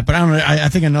Brown's that, but I don't know. I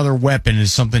think another weapon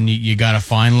is something you got to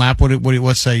find. Lap,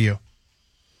 what say you?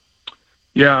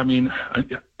 Yeah, I mean,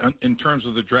 in terms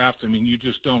of the draft, I mean, you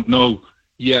just don't know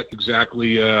yet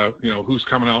exactly, who's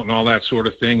coming out and all that sort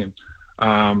of thing.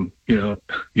 And, you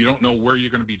don't know where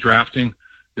you're going to be drafting.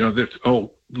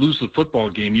 Lose the football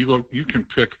game. You can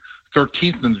pick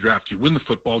 13th in the draft. You win the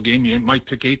football game. You might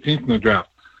pick 18th in the draft.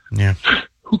 Yeah.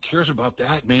 Who cares about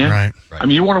that, man? Right. I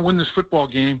mean, you want to win this football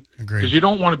game because you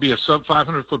don't want to be a sub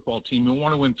 500 football team. You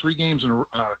want to win 3 games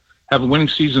have a winning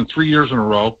season 3 years in a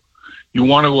row. You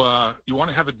want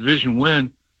to have a division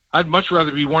win. I'd much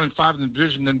rather be 1-5 in the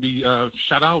division than be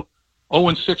shut out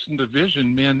 0-6 in the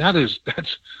division. Man,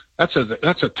 that's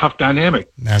a tough dynamic.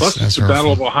 Plus, it's the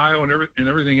Battle of Ohio and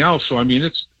everything else. So I mean,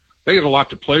 they got a lot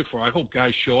to play for. I hope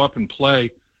guys show up and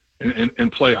play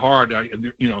and play hard.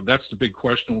 That's the big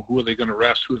question. Who are they going to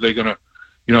rest? Who are they going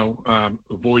to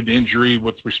avoid injury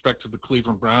with respect to the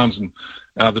Cleveland Browns and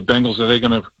the Bengals? Are they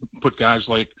going to put guys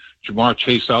like Jamar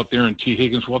Chase out there and T.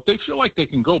 Higgins? Well, if they feel like they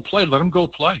can go play, let them go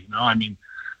play. I mean,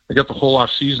 they got the whole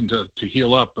off season to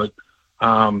heal up. But,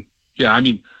 I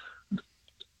mean,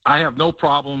 I have no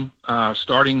problem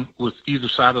starting with either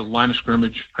side of the line of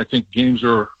scrimmage. I think games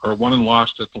are won and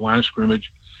lost at the line of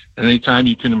scrimmage. And anytime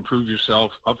you can improve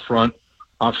yourself up front,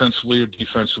 offensively or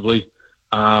defensively,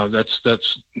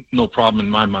 that's no problem in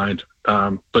my mind.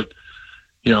 But,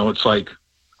 it's like,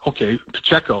 okay,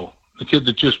 Pacheco, the kid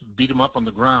that just beat him up on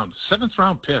the ground,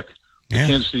 7th-round pick, the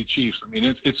Kansas City Chiefs. I mean,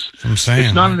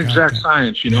 it's not an exact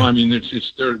science, I mean,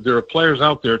 there are players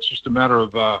out there. It's just a matter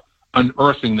of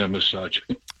unearthing them as such.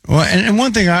 Well, and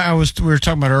one thing we were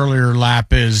talking about earlier,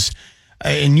 Lap, is,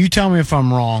 and you tell me if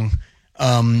I'm wrong.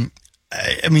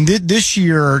 I mean, this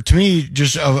year, to me,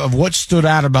 just of what stood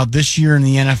out about this year in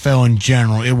the NFL in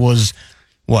general, it was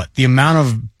the amount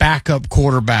of backup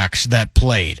quarterbacks that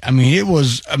played. I mean, it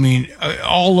was,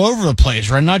 all over the place,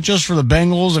 right? Not just for the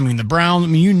Bengals. I mean, the Browns. I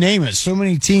mean, you name it. So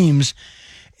many teams,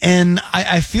 and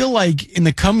I feel like in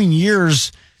the coming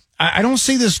years, I don't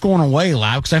see this going away,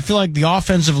 Lap, because I feel like the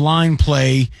offensive line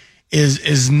play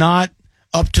is not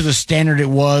up to the standard it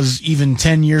was even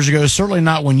 10 years ago, certainly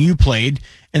not when you played,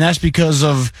 and that's because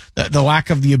of the lack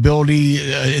of the ability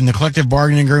in the collective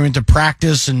bargaining agreement to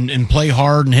practice and play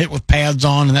hard and hit with pads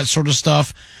on and that sort of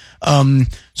stuff.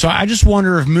 So I just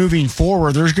wonder if moving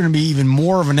forward there's going to be even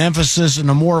more of an emphasis and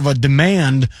more of a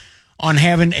demand on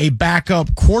having a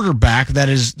backup quarterback that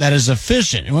is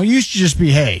efficient. Well, it used to just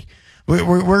be, hey,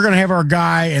 we're going to have our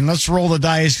guy and let's roll the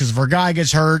dice, because if our guy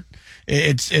gets hurt,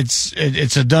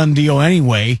 it's a done deal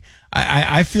anyway.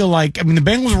 I feel like, the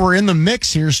Bengals were in the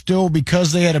mix here still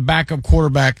because they had a backup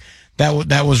quarterback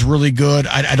that was really good.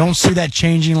 I don't see that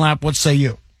changing, Lap. What say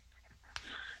you?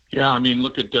 Yeah,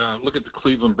 look at the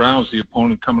Cleveland Browns, the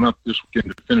opponent coming up this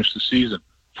weekend to finish the season.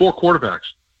 4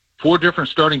 quarterbacks, 4 different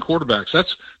starting quarterbacks.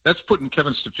 That's putting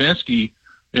Kevin Stefanski,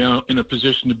 in a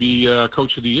position to be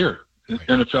coach of the year,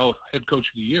 NFL head coach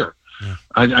of the year. Yeah.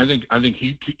 I think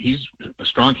he's a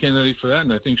strong candidate for that,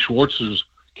 and I think Schwartz is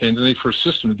candidate for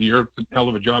assistant of the year. The hell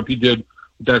of a job he did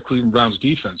with that Cleveland Browns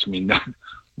defense.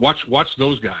 Watch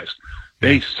those guys.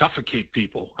 They suffocate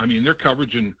people. Their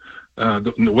coverage and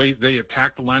the way they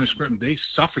attack the line of scrimmage, they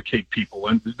suffocate people,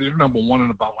 and they're number one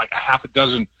in about like a half a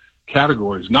dozen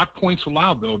categories. Not points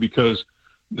allowed though, because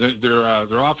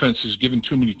their offense is giving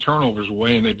too many turnovers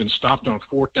away, and they've been stopped on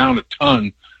 4th down a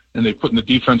ton. And they put in the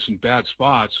defense in bad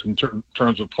spots in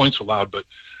terms of points allowed. But,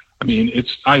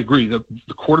 I agree. The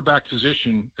quarterback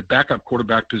position, the backup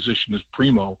quarterback position is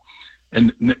primo.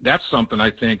 And that's something I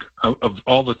think of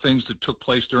all the things that took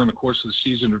place during the course of the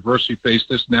season, adversity faced,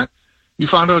 this and that. You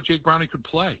found out Jake Browning could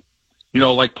play.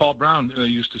 Like Paul Brown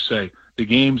used to say, the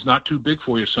game's not too big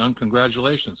for you, son.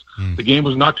 Congratulations. The game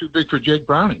was not too big for Jake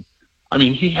Browning.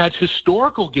 He had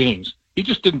historical games. He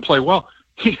just didn't play well.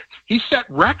 He set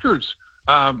records.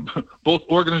 Both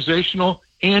organizational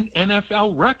and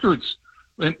NFL records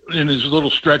in his little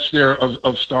stretch there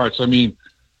of starts.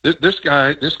 This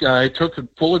guy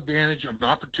took full advantage of an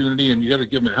opportunity, and you got to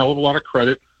give him a hell of a lot of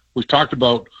credit. We've talked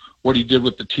about what he did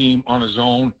with the team on his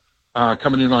own,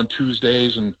 coming in on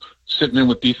Tuesdays and sitting in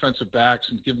with defensive backs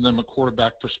and giving them a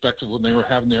quarterback perspective when they were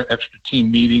having their extra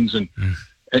team meetings. And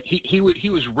he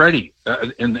was ready,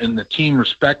 and the team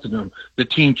respected him. The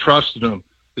team trusted him.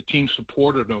 The team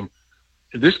supported him.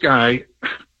 This guy,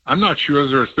 I'm not sure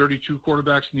there are 32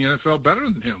 quarterbacks in the NFL better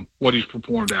than him, what he's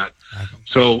performed at.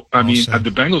 So,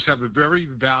 the Bengals have a very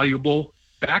valuable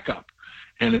backup,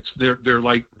 and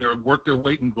they're worth their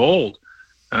weight in gold.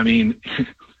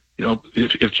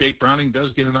 If Jake Browning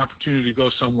does get an opportunity to go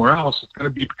somewhere else, it's going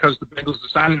to be because the Bengals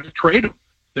decided to trade him.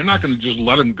 They're not going to just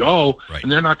let him go,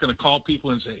 and they're not going to call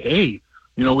people and say, hey,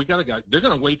 we got a guy. They're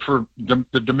going to wait for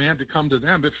the demand to come to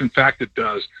them, if in fact it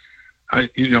does.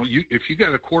 If you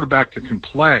got a quarterback that can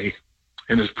play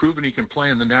and has proven he can play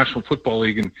in the National Football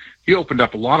League, and he opened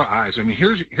up a lot of eyes.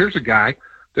 Here's a guy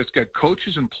that's got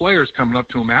coaches and players coming up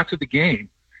to him after the game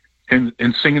and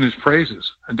singing his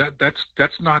praises. And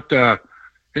that's not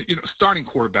starting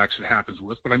quarterbacks it happens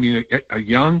with, but a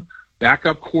young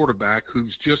backup quarterback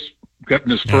who's just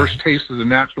gotten his first taste of the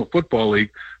National Football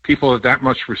League. People have that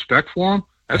much respect for him.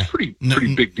 That's pretty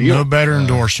big deal. No better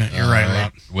endorsement. You're right,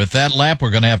 Lap. With that, Lap,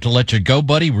 we're going to have to let you go,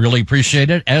 buddy. Really appreciate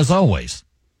it, as always.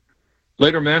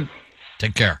 Later, man.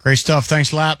 Take care. Great stuff.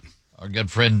 Thanks, Lap. Our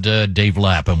good friend Dave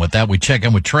Lapp. And with that, we check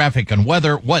in with traffic and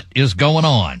weather. What is going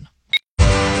on? All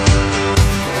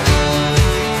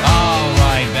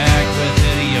right, back with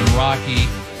Eddie and Rocky.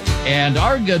 And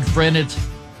our good friend, it's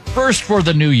first for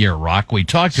the new year, Rock. We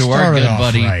talked to our good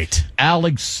buddy,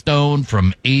 Alex Stone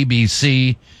from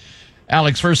ABC.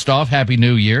 Alex, first off, Happy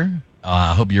New Year.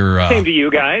 Hope you're... Same to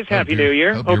you guys. Happy New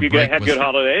Year. Hope you had good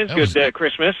holidays, good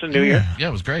Christmas and New Year. Yeah,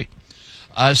 it was great.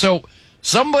 So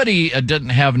Somebody didn't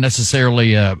have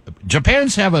necessarily.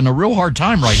 Japan's having a real hard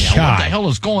time right now. God. What the hell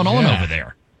is going on over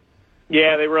there?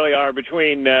 Yeah, they really are.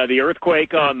 Between the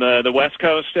earthquake on the west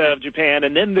coast of Japan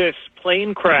and then this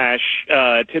plane crash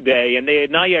today, and they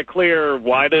had not yet clear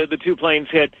why the two planes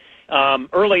hit.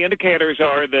 Early indicators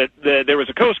are that there was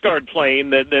a Coast Guard plane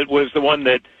that was the one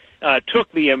that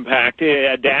took the impact,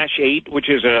 a Dash 8, which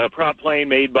is a prop plane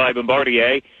made by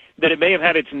Bombardier, that it may have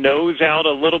had its nose out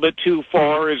a little bit too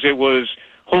far as it was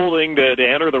holding to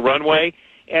enter the runway.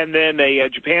 And then a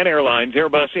Japan Airlines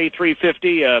Airbus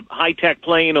A350, a high-tech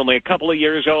plane, only a couple of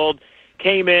years old,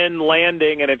 came in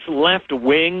landing, and its left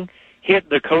wing hit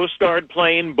the Coast Guard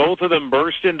plane. Both of them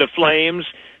burst into flames,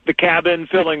 the cabin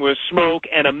filling with smoke,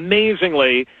 and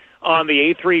amazingly, on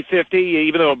the A350,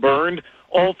 even though it burned,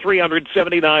 all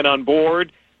 379 on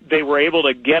board, they were able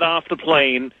to get off the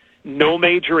plane, no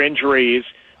major injuries.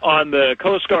 On the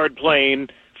Coast Guard plane,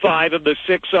 5 of the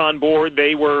 6 on board,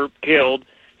 they were killed.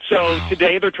 So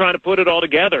today they're trying to put it all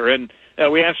together. And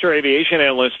we asked our aviation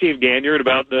analyst, Steve Ganyard,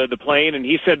 about the plane, and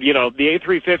he said, the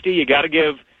A350, you got to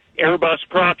give Airbus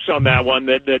props on that one,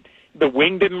 that the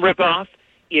wing didn't rip off.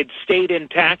 It stayed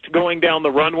intact going down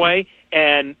the runway,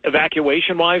 and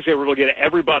evacuation-wise, they were able to get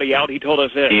everybody out. He told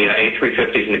us this. The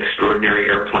A350 is an extraordinary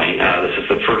airplane. This is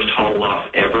the first hull loss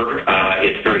ever.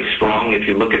 It's very strong. If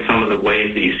you look at some of the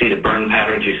ways that you see the burn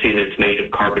patterns, you see that it's made of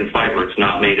carbon fiber. It's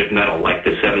not made of metal like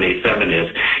the 787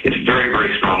 is. It's very,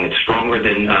 very strong. It's stronger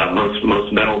than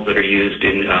most metals that are used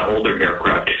in older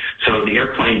aircraft. So the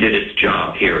airplane did its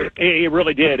job here. It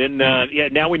really did. And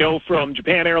now we know from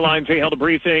Japan Airlines, they held a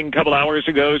briefing a couple hours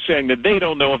ago saying that they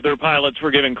don't know if their pilots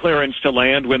were given clearance to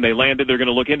land. When they landed, they're going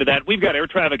to look into that. We've got air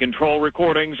traffic control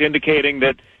recordings indicating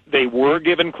that they were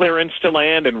given clearance to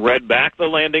land and read back the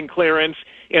landing clearance,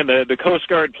 and the Coast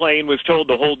Guard plane was told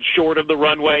to hold short of the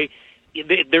runway.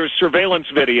 There's surveillance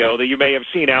video that you may have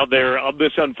seen out there of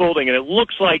this unfolding, and it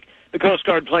looks like the Coast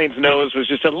Guard plane's nose was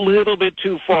just a little bit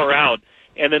too far out,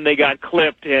 and then they got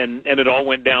clipped, and it all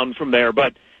went down from there.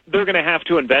 But they're going to have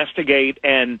to investigate,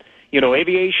 and,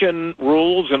 aviation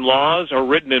rules and laws are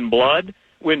written in blood.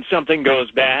 When something goes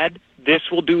bad,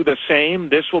 this will do the same.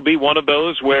 This will be one of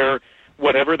those where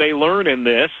whatever they learn in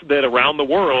this, that around the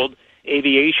world,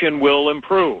 aviation will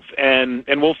improve. And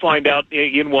we'll find out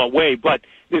in what way. But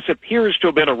this appears to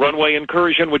have been a runway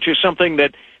incursion, which is something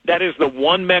that is the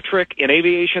one metric in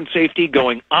aviation safety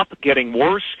going up, getting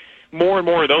worse. More and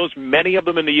more of those, many of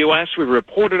them in the U.S. We've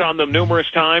reported on them numerous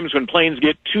times when planes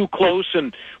get too close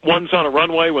and one's on a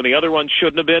runway when the other one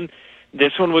shouldn't have been.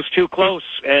 This one was too close,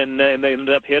 and they ended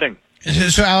up hitting.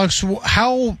 So, Alex,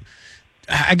 how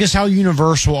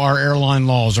universal are airline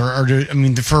laws?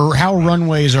 For how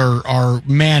runways are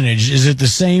managed, is it the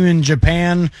same in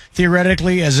Japan,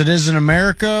 theoretically, as it is in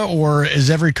America, or is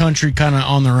every country kind of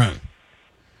on their own?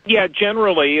 Yeah,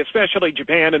 generally, especially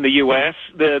Japan and the U.S.,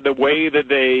 the way that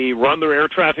they run their air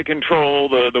traffic control,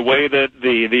 the way that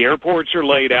the airports are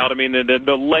laid out,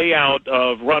 the layout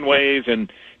of runways and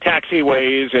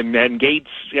taxiways and gates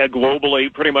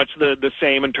globally, pretty much the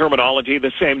same, and terminology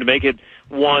the same to make it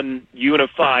one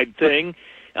unified thing.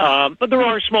 But there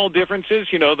are small differences.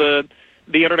 The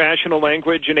international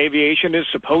language in aviation is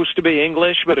supposed to be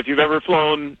English, but if you've ever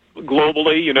flown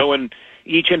globally, in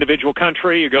each individual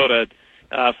country, you go to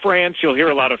France, you'll hear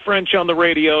a lot of French on the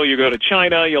radio. You go to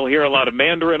China, you'll hear a lot of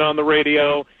Mandarin on the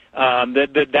radio.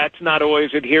 That's not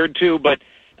always adhered to, but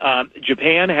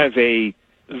Japan has a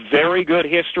very good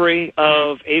history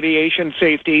of aviation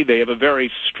safety. They have a very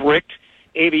strict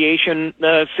aviation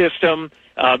system,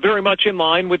 very much in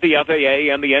line with the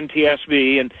FAA and the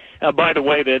NTSB. And by the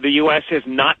way, the U.S. has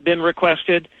not been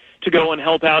requested to go and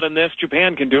help out in this.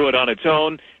 Japan can do it on its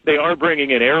own. They are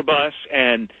bringing in Airbus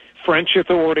and French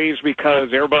authorities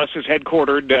because Airbus is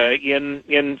headquartered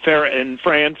in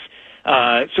France.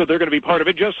 So they're going to be part of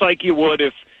it, just like you would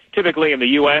if typically in the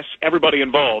U.S., everybody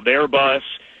involved, Airbus,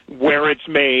 where it's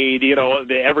made,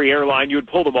 every airline, you would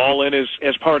pull them all in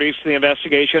as parties to the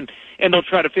investigation, and they'll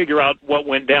try to figure out what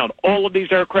went down. All of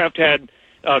these aircraft had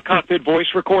cockpit voice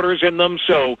recorders in them,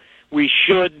 so we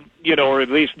should, or at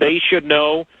least they should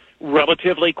know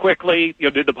relatively quickly.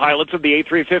 Did the pilots of the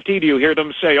A350, do you hear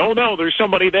them say, oh, no, there's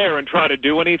somebody there, and try to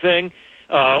do anything?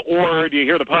 Or do you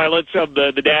hear the pilots of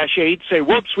the Dash 8 say,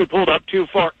 whoops, we pulled up too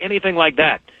far? Anything like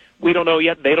that. We don't know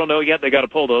yet. They don't know yet. They got to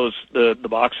pull the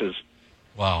boxes.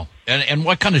 Wow. And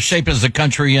what kind of shape is the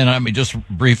country in? Just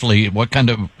briefly, what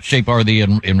kind of shape are they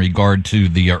in regard to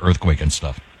the earthquake and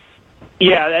stuff?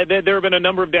 Yeah, there have been a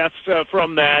number of deaths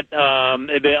from that on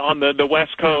the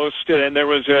West Coast, and there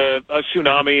was a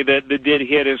tsunami that did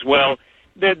hit as well.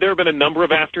 There have been a number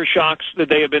of aftershocks that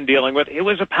they have been dealing with. It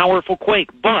was a powerful quake,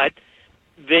 but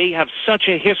they have such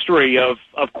a history of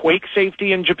quake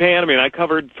safety in Japan. I mean, I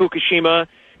covered Fukushima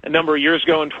a number of years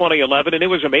ago in 2011, and it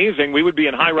was amazing. We would be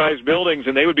in high-rise buildings,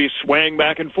 and they would be swaying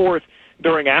back and forth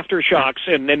during aftershocks,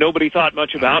 and nobody thought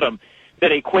much about them.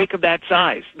 That a quake of that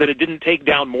size, that it didn't take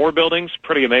down more buildings,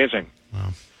 pretty amazing. Wow.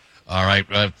 All right.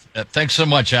 Thanks so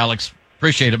much, Alex.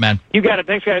 Appreciate it, man. You got it.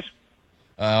 Thanks, guys.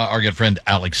 Our good friend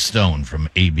Alex Stone from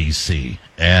ABC.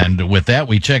 And with that,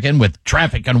 we check in with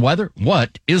traffic and weather.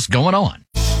 What is going on?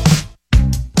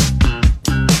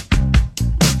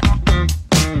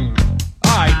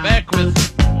 All right, back with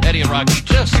Eddie and Rocky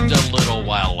just a little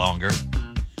while longer.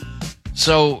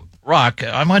 So, Rock,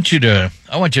 I want you to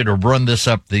run this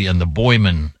up in the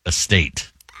Boyman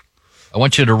estate. I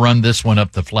want you to run this one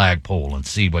up the flagpole and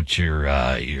see what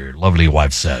your lovely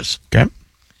wife says. Okay.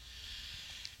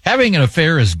 Having an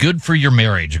affair is good for your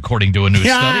marriage, according to a new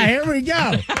study. Yeah, here we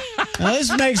go. Now,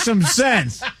 this makes some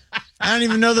sense. I don't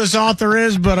even know who this author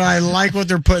is, but I like what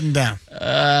they're putting down.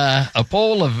 A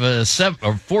poll of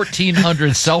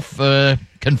 1,400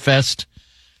 self-confessed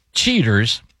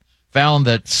cheaters found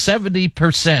that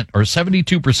 70% or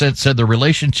 72% said the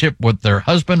relationship with their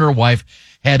husband or wife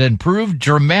had improved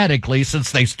dramatically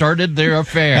since they started their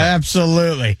affair.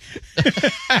 Absolutely.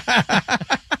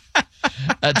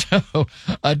 A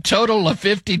total of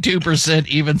 52%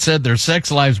 even said their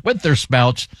sex lives with their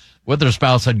spouse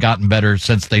had gotten better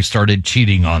since they started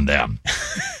cheating on them.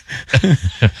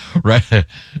 Right?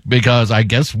 Because I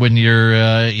guess when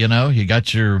you're, you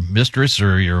got your mistress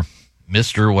or your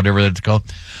mister, whatever it's called,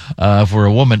 for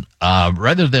a woman,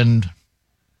 rather than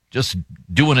just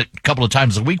doing it a couple of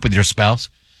times a week with your spouse,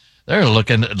 they're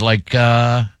looking at like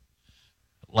 3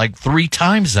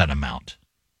 times that amount.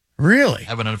 Really?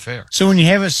 Having an affair. So when you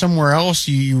have it somewhere else,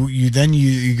 you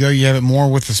have it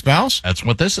more with the spouse? That's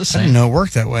what this is saying. I didn't know it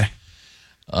worked that way.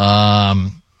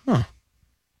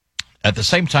 At the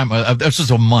same time, this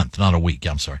is a month, not a week.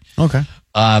 I'm sorry. Okay.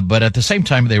 But at the same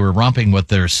time, they were romping with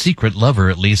their secret lover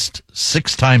at least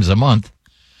 6 times a month,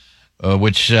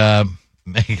 which this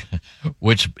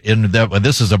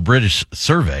is a British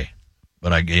survey,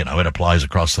 but it applies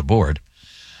across the board.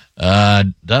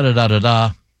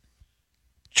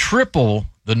 Triple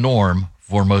the norm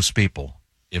for most people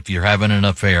if you're having an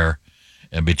affair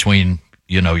and between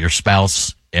your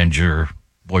spouse and your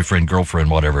boyfriend,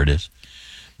 girlfriend, whatever it is.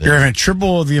 You're having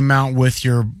triple the amount with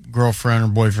your girlfriend or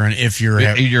boyfriend if you're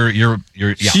yeah. So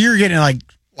you're getting like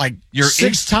you're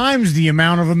 6 times the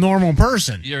amount of a normal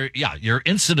person. Your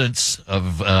incidence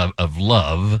of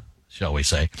love, shall we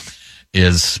say,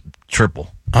 is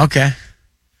triple. Okay.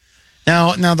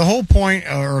 Now the whole point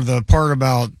or the part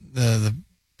about the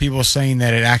people saying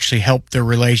that it actually helped their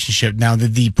relationship. Now,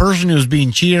 did the person who was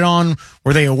being cheated on,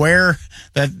 were they aware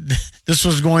that this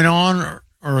was going on,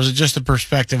 or was it just the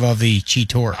perspective of the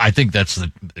cheater? I think that's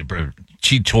the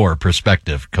cheater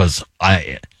perspective, because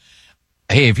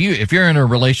if you're in a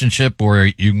relationship where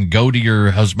you can go to your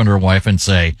husband or wife and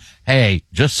say, hey,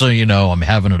 just so you know, I'm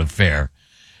having an affair.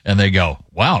 And they go,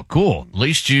 wow, cool. At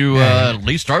least at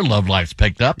least our love life's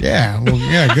picked up. Yeah, well,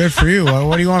 yeah, good for you.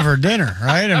 What do you want for dinner,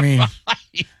 right? I mean,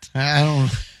 right. I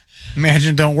don't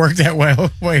imagine it don't work that way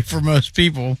for most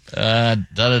people.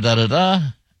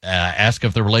 Ask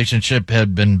if the relationship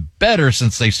had been better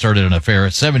since they started an affair.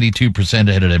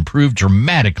 72% had it improved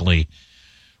dramatically,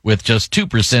 with just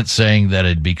 2% saying that it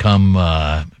had become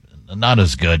not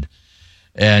as good.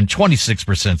 And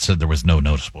 26% said there was no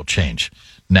noticeable change.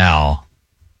 Now,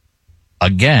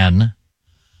 again,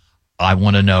 I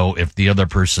want to know if the other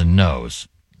person knows,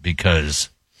 because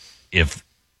if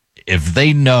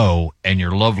they know and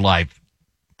your love life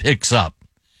picks up,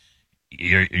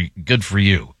 you're good for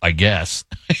you, I guess.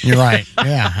 You're right.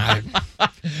 Yeah.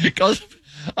 Because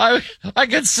I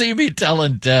could see me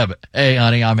telling Deb, hey,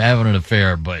 honey, I'm having an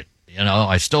affair, but,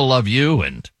 I still love you,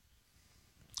 and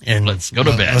let's go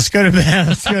to bed. Let's go to bed.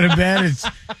 Let's go to bed.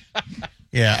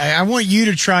 Yeah, I want you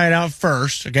to try it out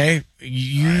first, okay?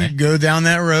 You go down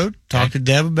that road, talk to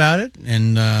Deb about it,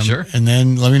 and sure. And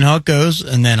then let me know how it goes,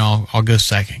 and then I'll go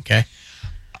second, okay?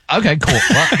 Okay, cool.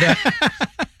 Well,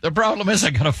 the problem is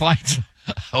I got to find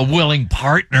a willing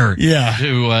partner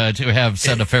to have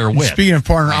said affair with. Speaking of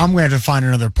partner, I'm going to have to find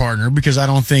another partner, because I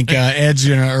don't think Ed's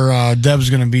going to, or Deb's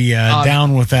going to be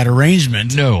down with that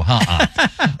arrangement. No,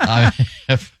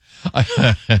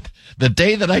 the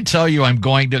day that I tell you I'm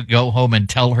going to go home and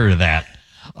tell her that,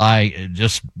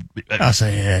 I'll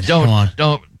say, Ed,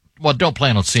 don't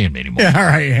plan on seeing me anymore. Yeah, all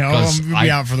right. I'll be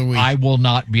out for the week. I will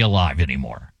not be alive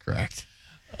anymore. Correct.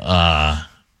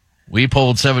 We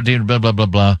polled 17, blah, blah, blah,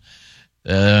 blah.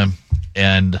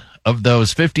 And of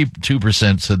those,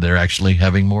 52% said they're actually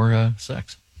having more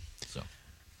sex. So,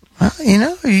 Well,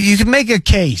 you can make a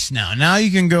case now. Now you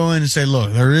can go in and say,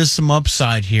 look, there is some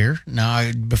upside here.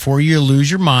 Now, before you lose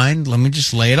your mind, let me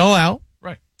just lay it all out.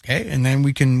 Right. Okay, and then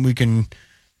we can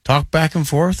talk back and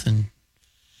forth, and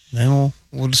then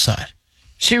we'll decide.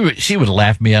 She would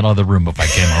laugh me out of the room if I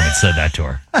came home and said that to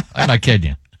her. I'm not kidding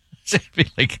you. She'd be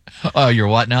like, "Oh, you're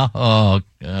what now? Oh,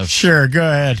 sure, go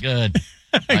ahead. Good.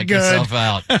 Knock yourself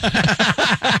out."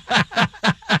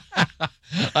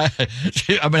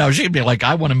 She'd be like,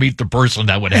 "I want to meet the person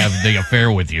that would have the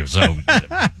affair with you. So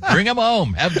bring him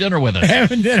home. Have dinner with us.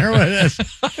 Having dinner with us.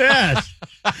 Yes,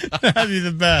 that'd be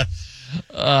the best."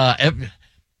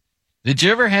 Did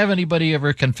you ever have anybody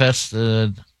ever confess?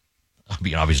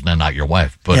 Obviously not your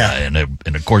wife, but in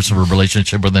the course of a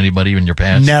relationship with anybody in your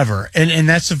past? Never. And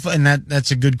that's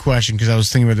a good question, because I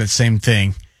was thinking about that same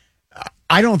thing.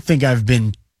 I don't think I've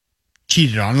been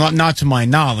cheated on, not to my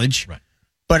knowledge, right.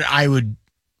 But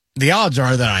the odds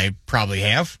are that I probably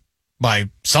have by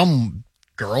some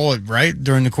girl, right,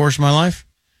 during the course of my life.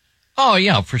 Oh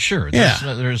yeah, for sure.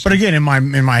 But again, in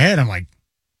my head, I'm like,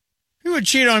 who would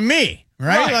cheat on me,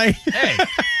 right? Like, hey,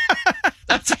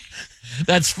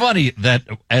 that's funny that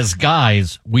as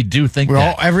guys we do think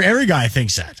that. Every guy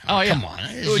thinks that. Oh yeah, come on,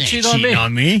 who would cheat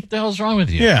on me? What the hell's wrong with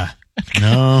you? Yeah,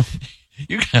 no.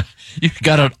 You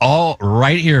got it all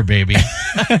right here, baby.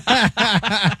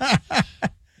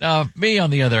 Now, me,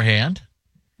 on the other hand,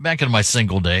 back in my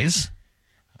single days,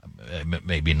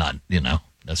 maybe not,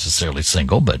 necessarily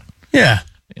single, but get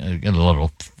a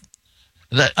little.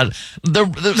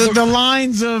 The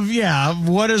lines of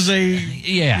what is a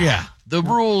the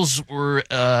rules were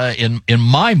in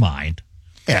my mind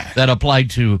that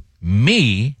applied to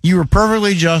me. You were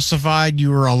perfectly justified. You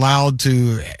were allowed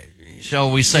to,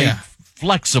 shall we say,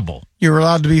 flexible. You were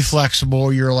allowed to be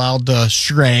flexible. You're allowed to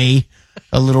stray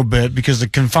a little bit, because the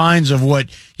confines of what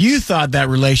you thought that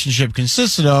relationship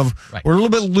consisted of were a little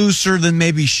bit looser than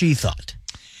maybe she thought.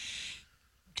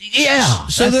 Yeah.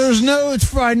 So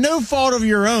it's by no fault of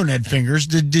your own, Ed Fingers.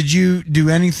 Did you do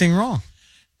anything wrong?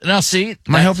 Now, see,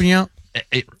 am I helping you out?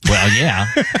 Well, yeah.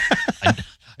 I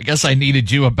guess I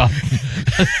needed you about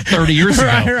 30 years ago.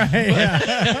 Right,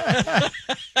 yeah.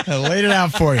 I laid it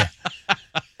out for you.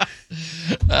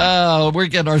 We're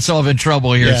getting ourselves in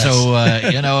trouble here. Yes. So,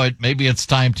 maybe it's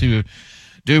time to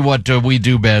do what we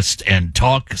do best and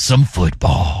talk some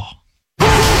football.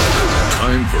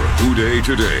 Time for Who Day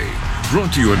Today.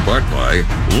 Brought to you in part by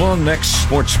Long Neck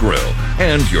Sports Grill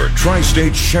and your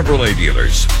Tri-State Chevrolet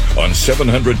dealers on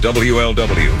 700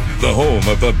 WLW, the home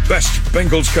of the best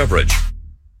Bengals coverage.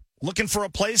 Looking for a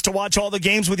place to watch all the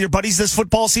games with your buddies this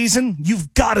football season?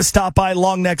 You've got to stop by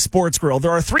Long Neck Sports Grill.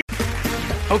 There are 3.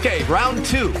 Okay, round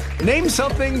 2. Name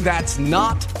something that's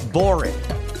not boring.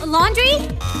 A laundry?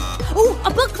 Ooh, a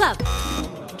book club.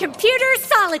 Computer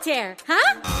solitaire,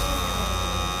 huh?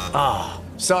 Ah,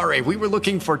 sorry, we were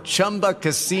looking for Chumba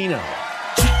Casino.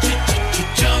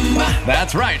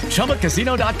 That's right,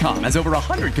 ChumbaCasino.com has over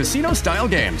 100 casino-style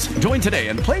games. Join today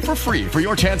and play for free for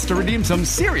your chance to redeem some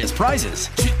serious prizes.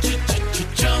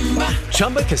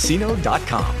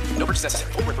 ChumbaCasino.com. No purchase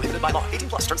necessary. Void where prohibited by law. 18+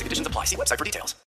 terms and conditions apply. See website for details.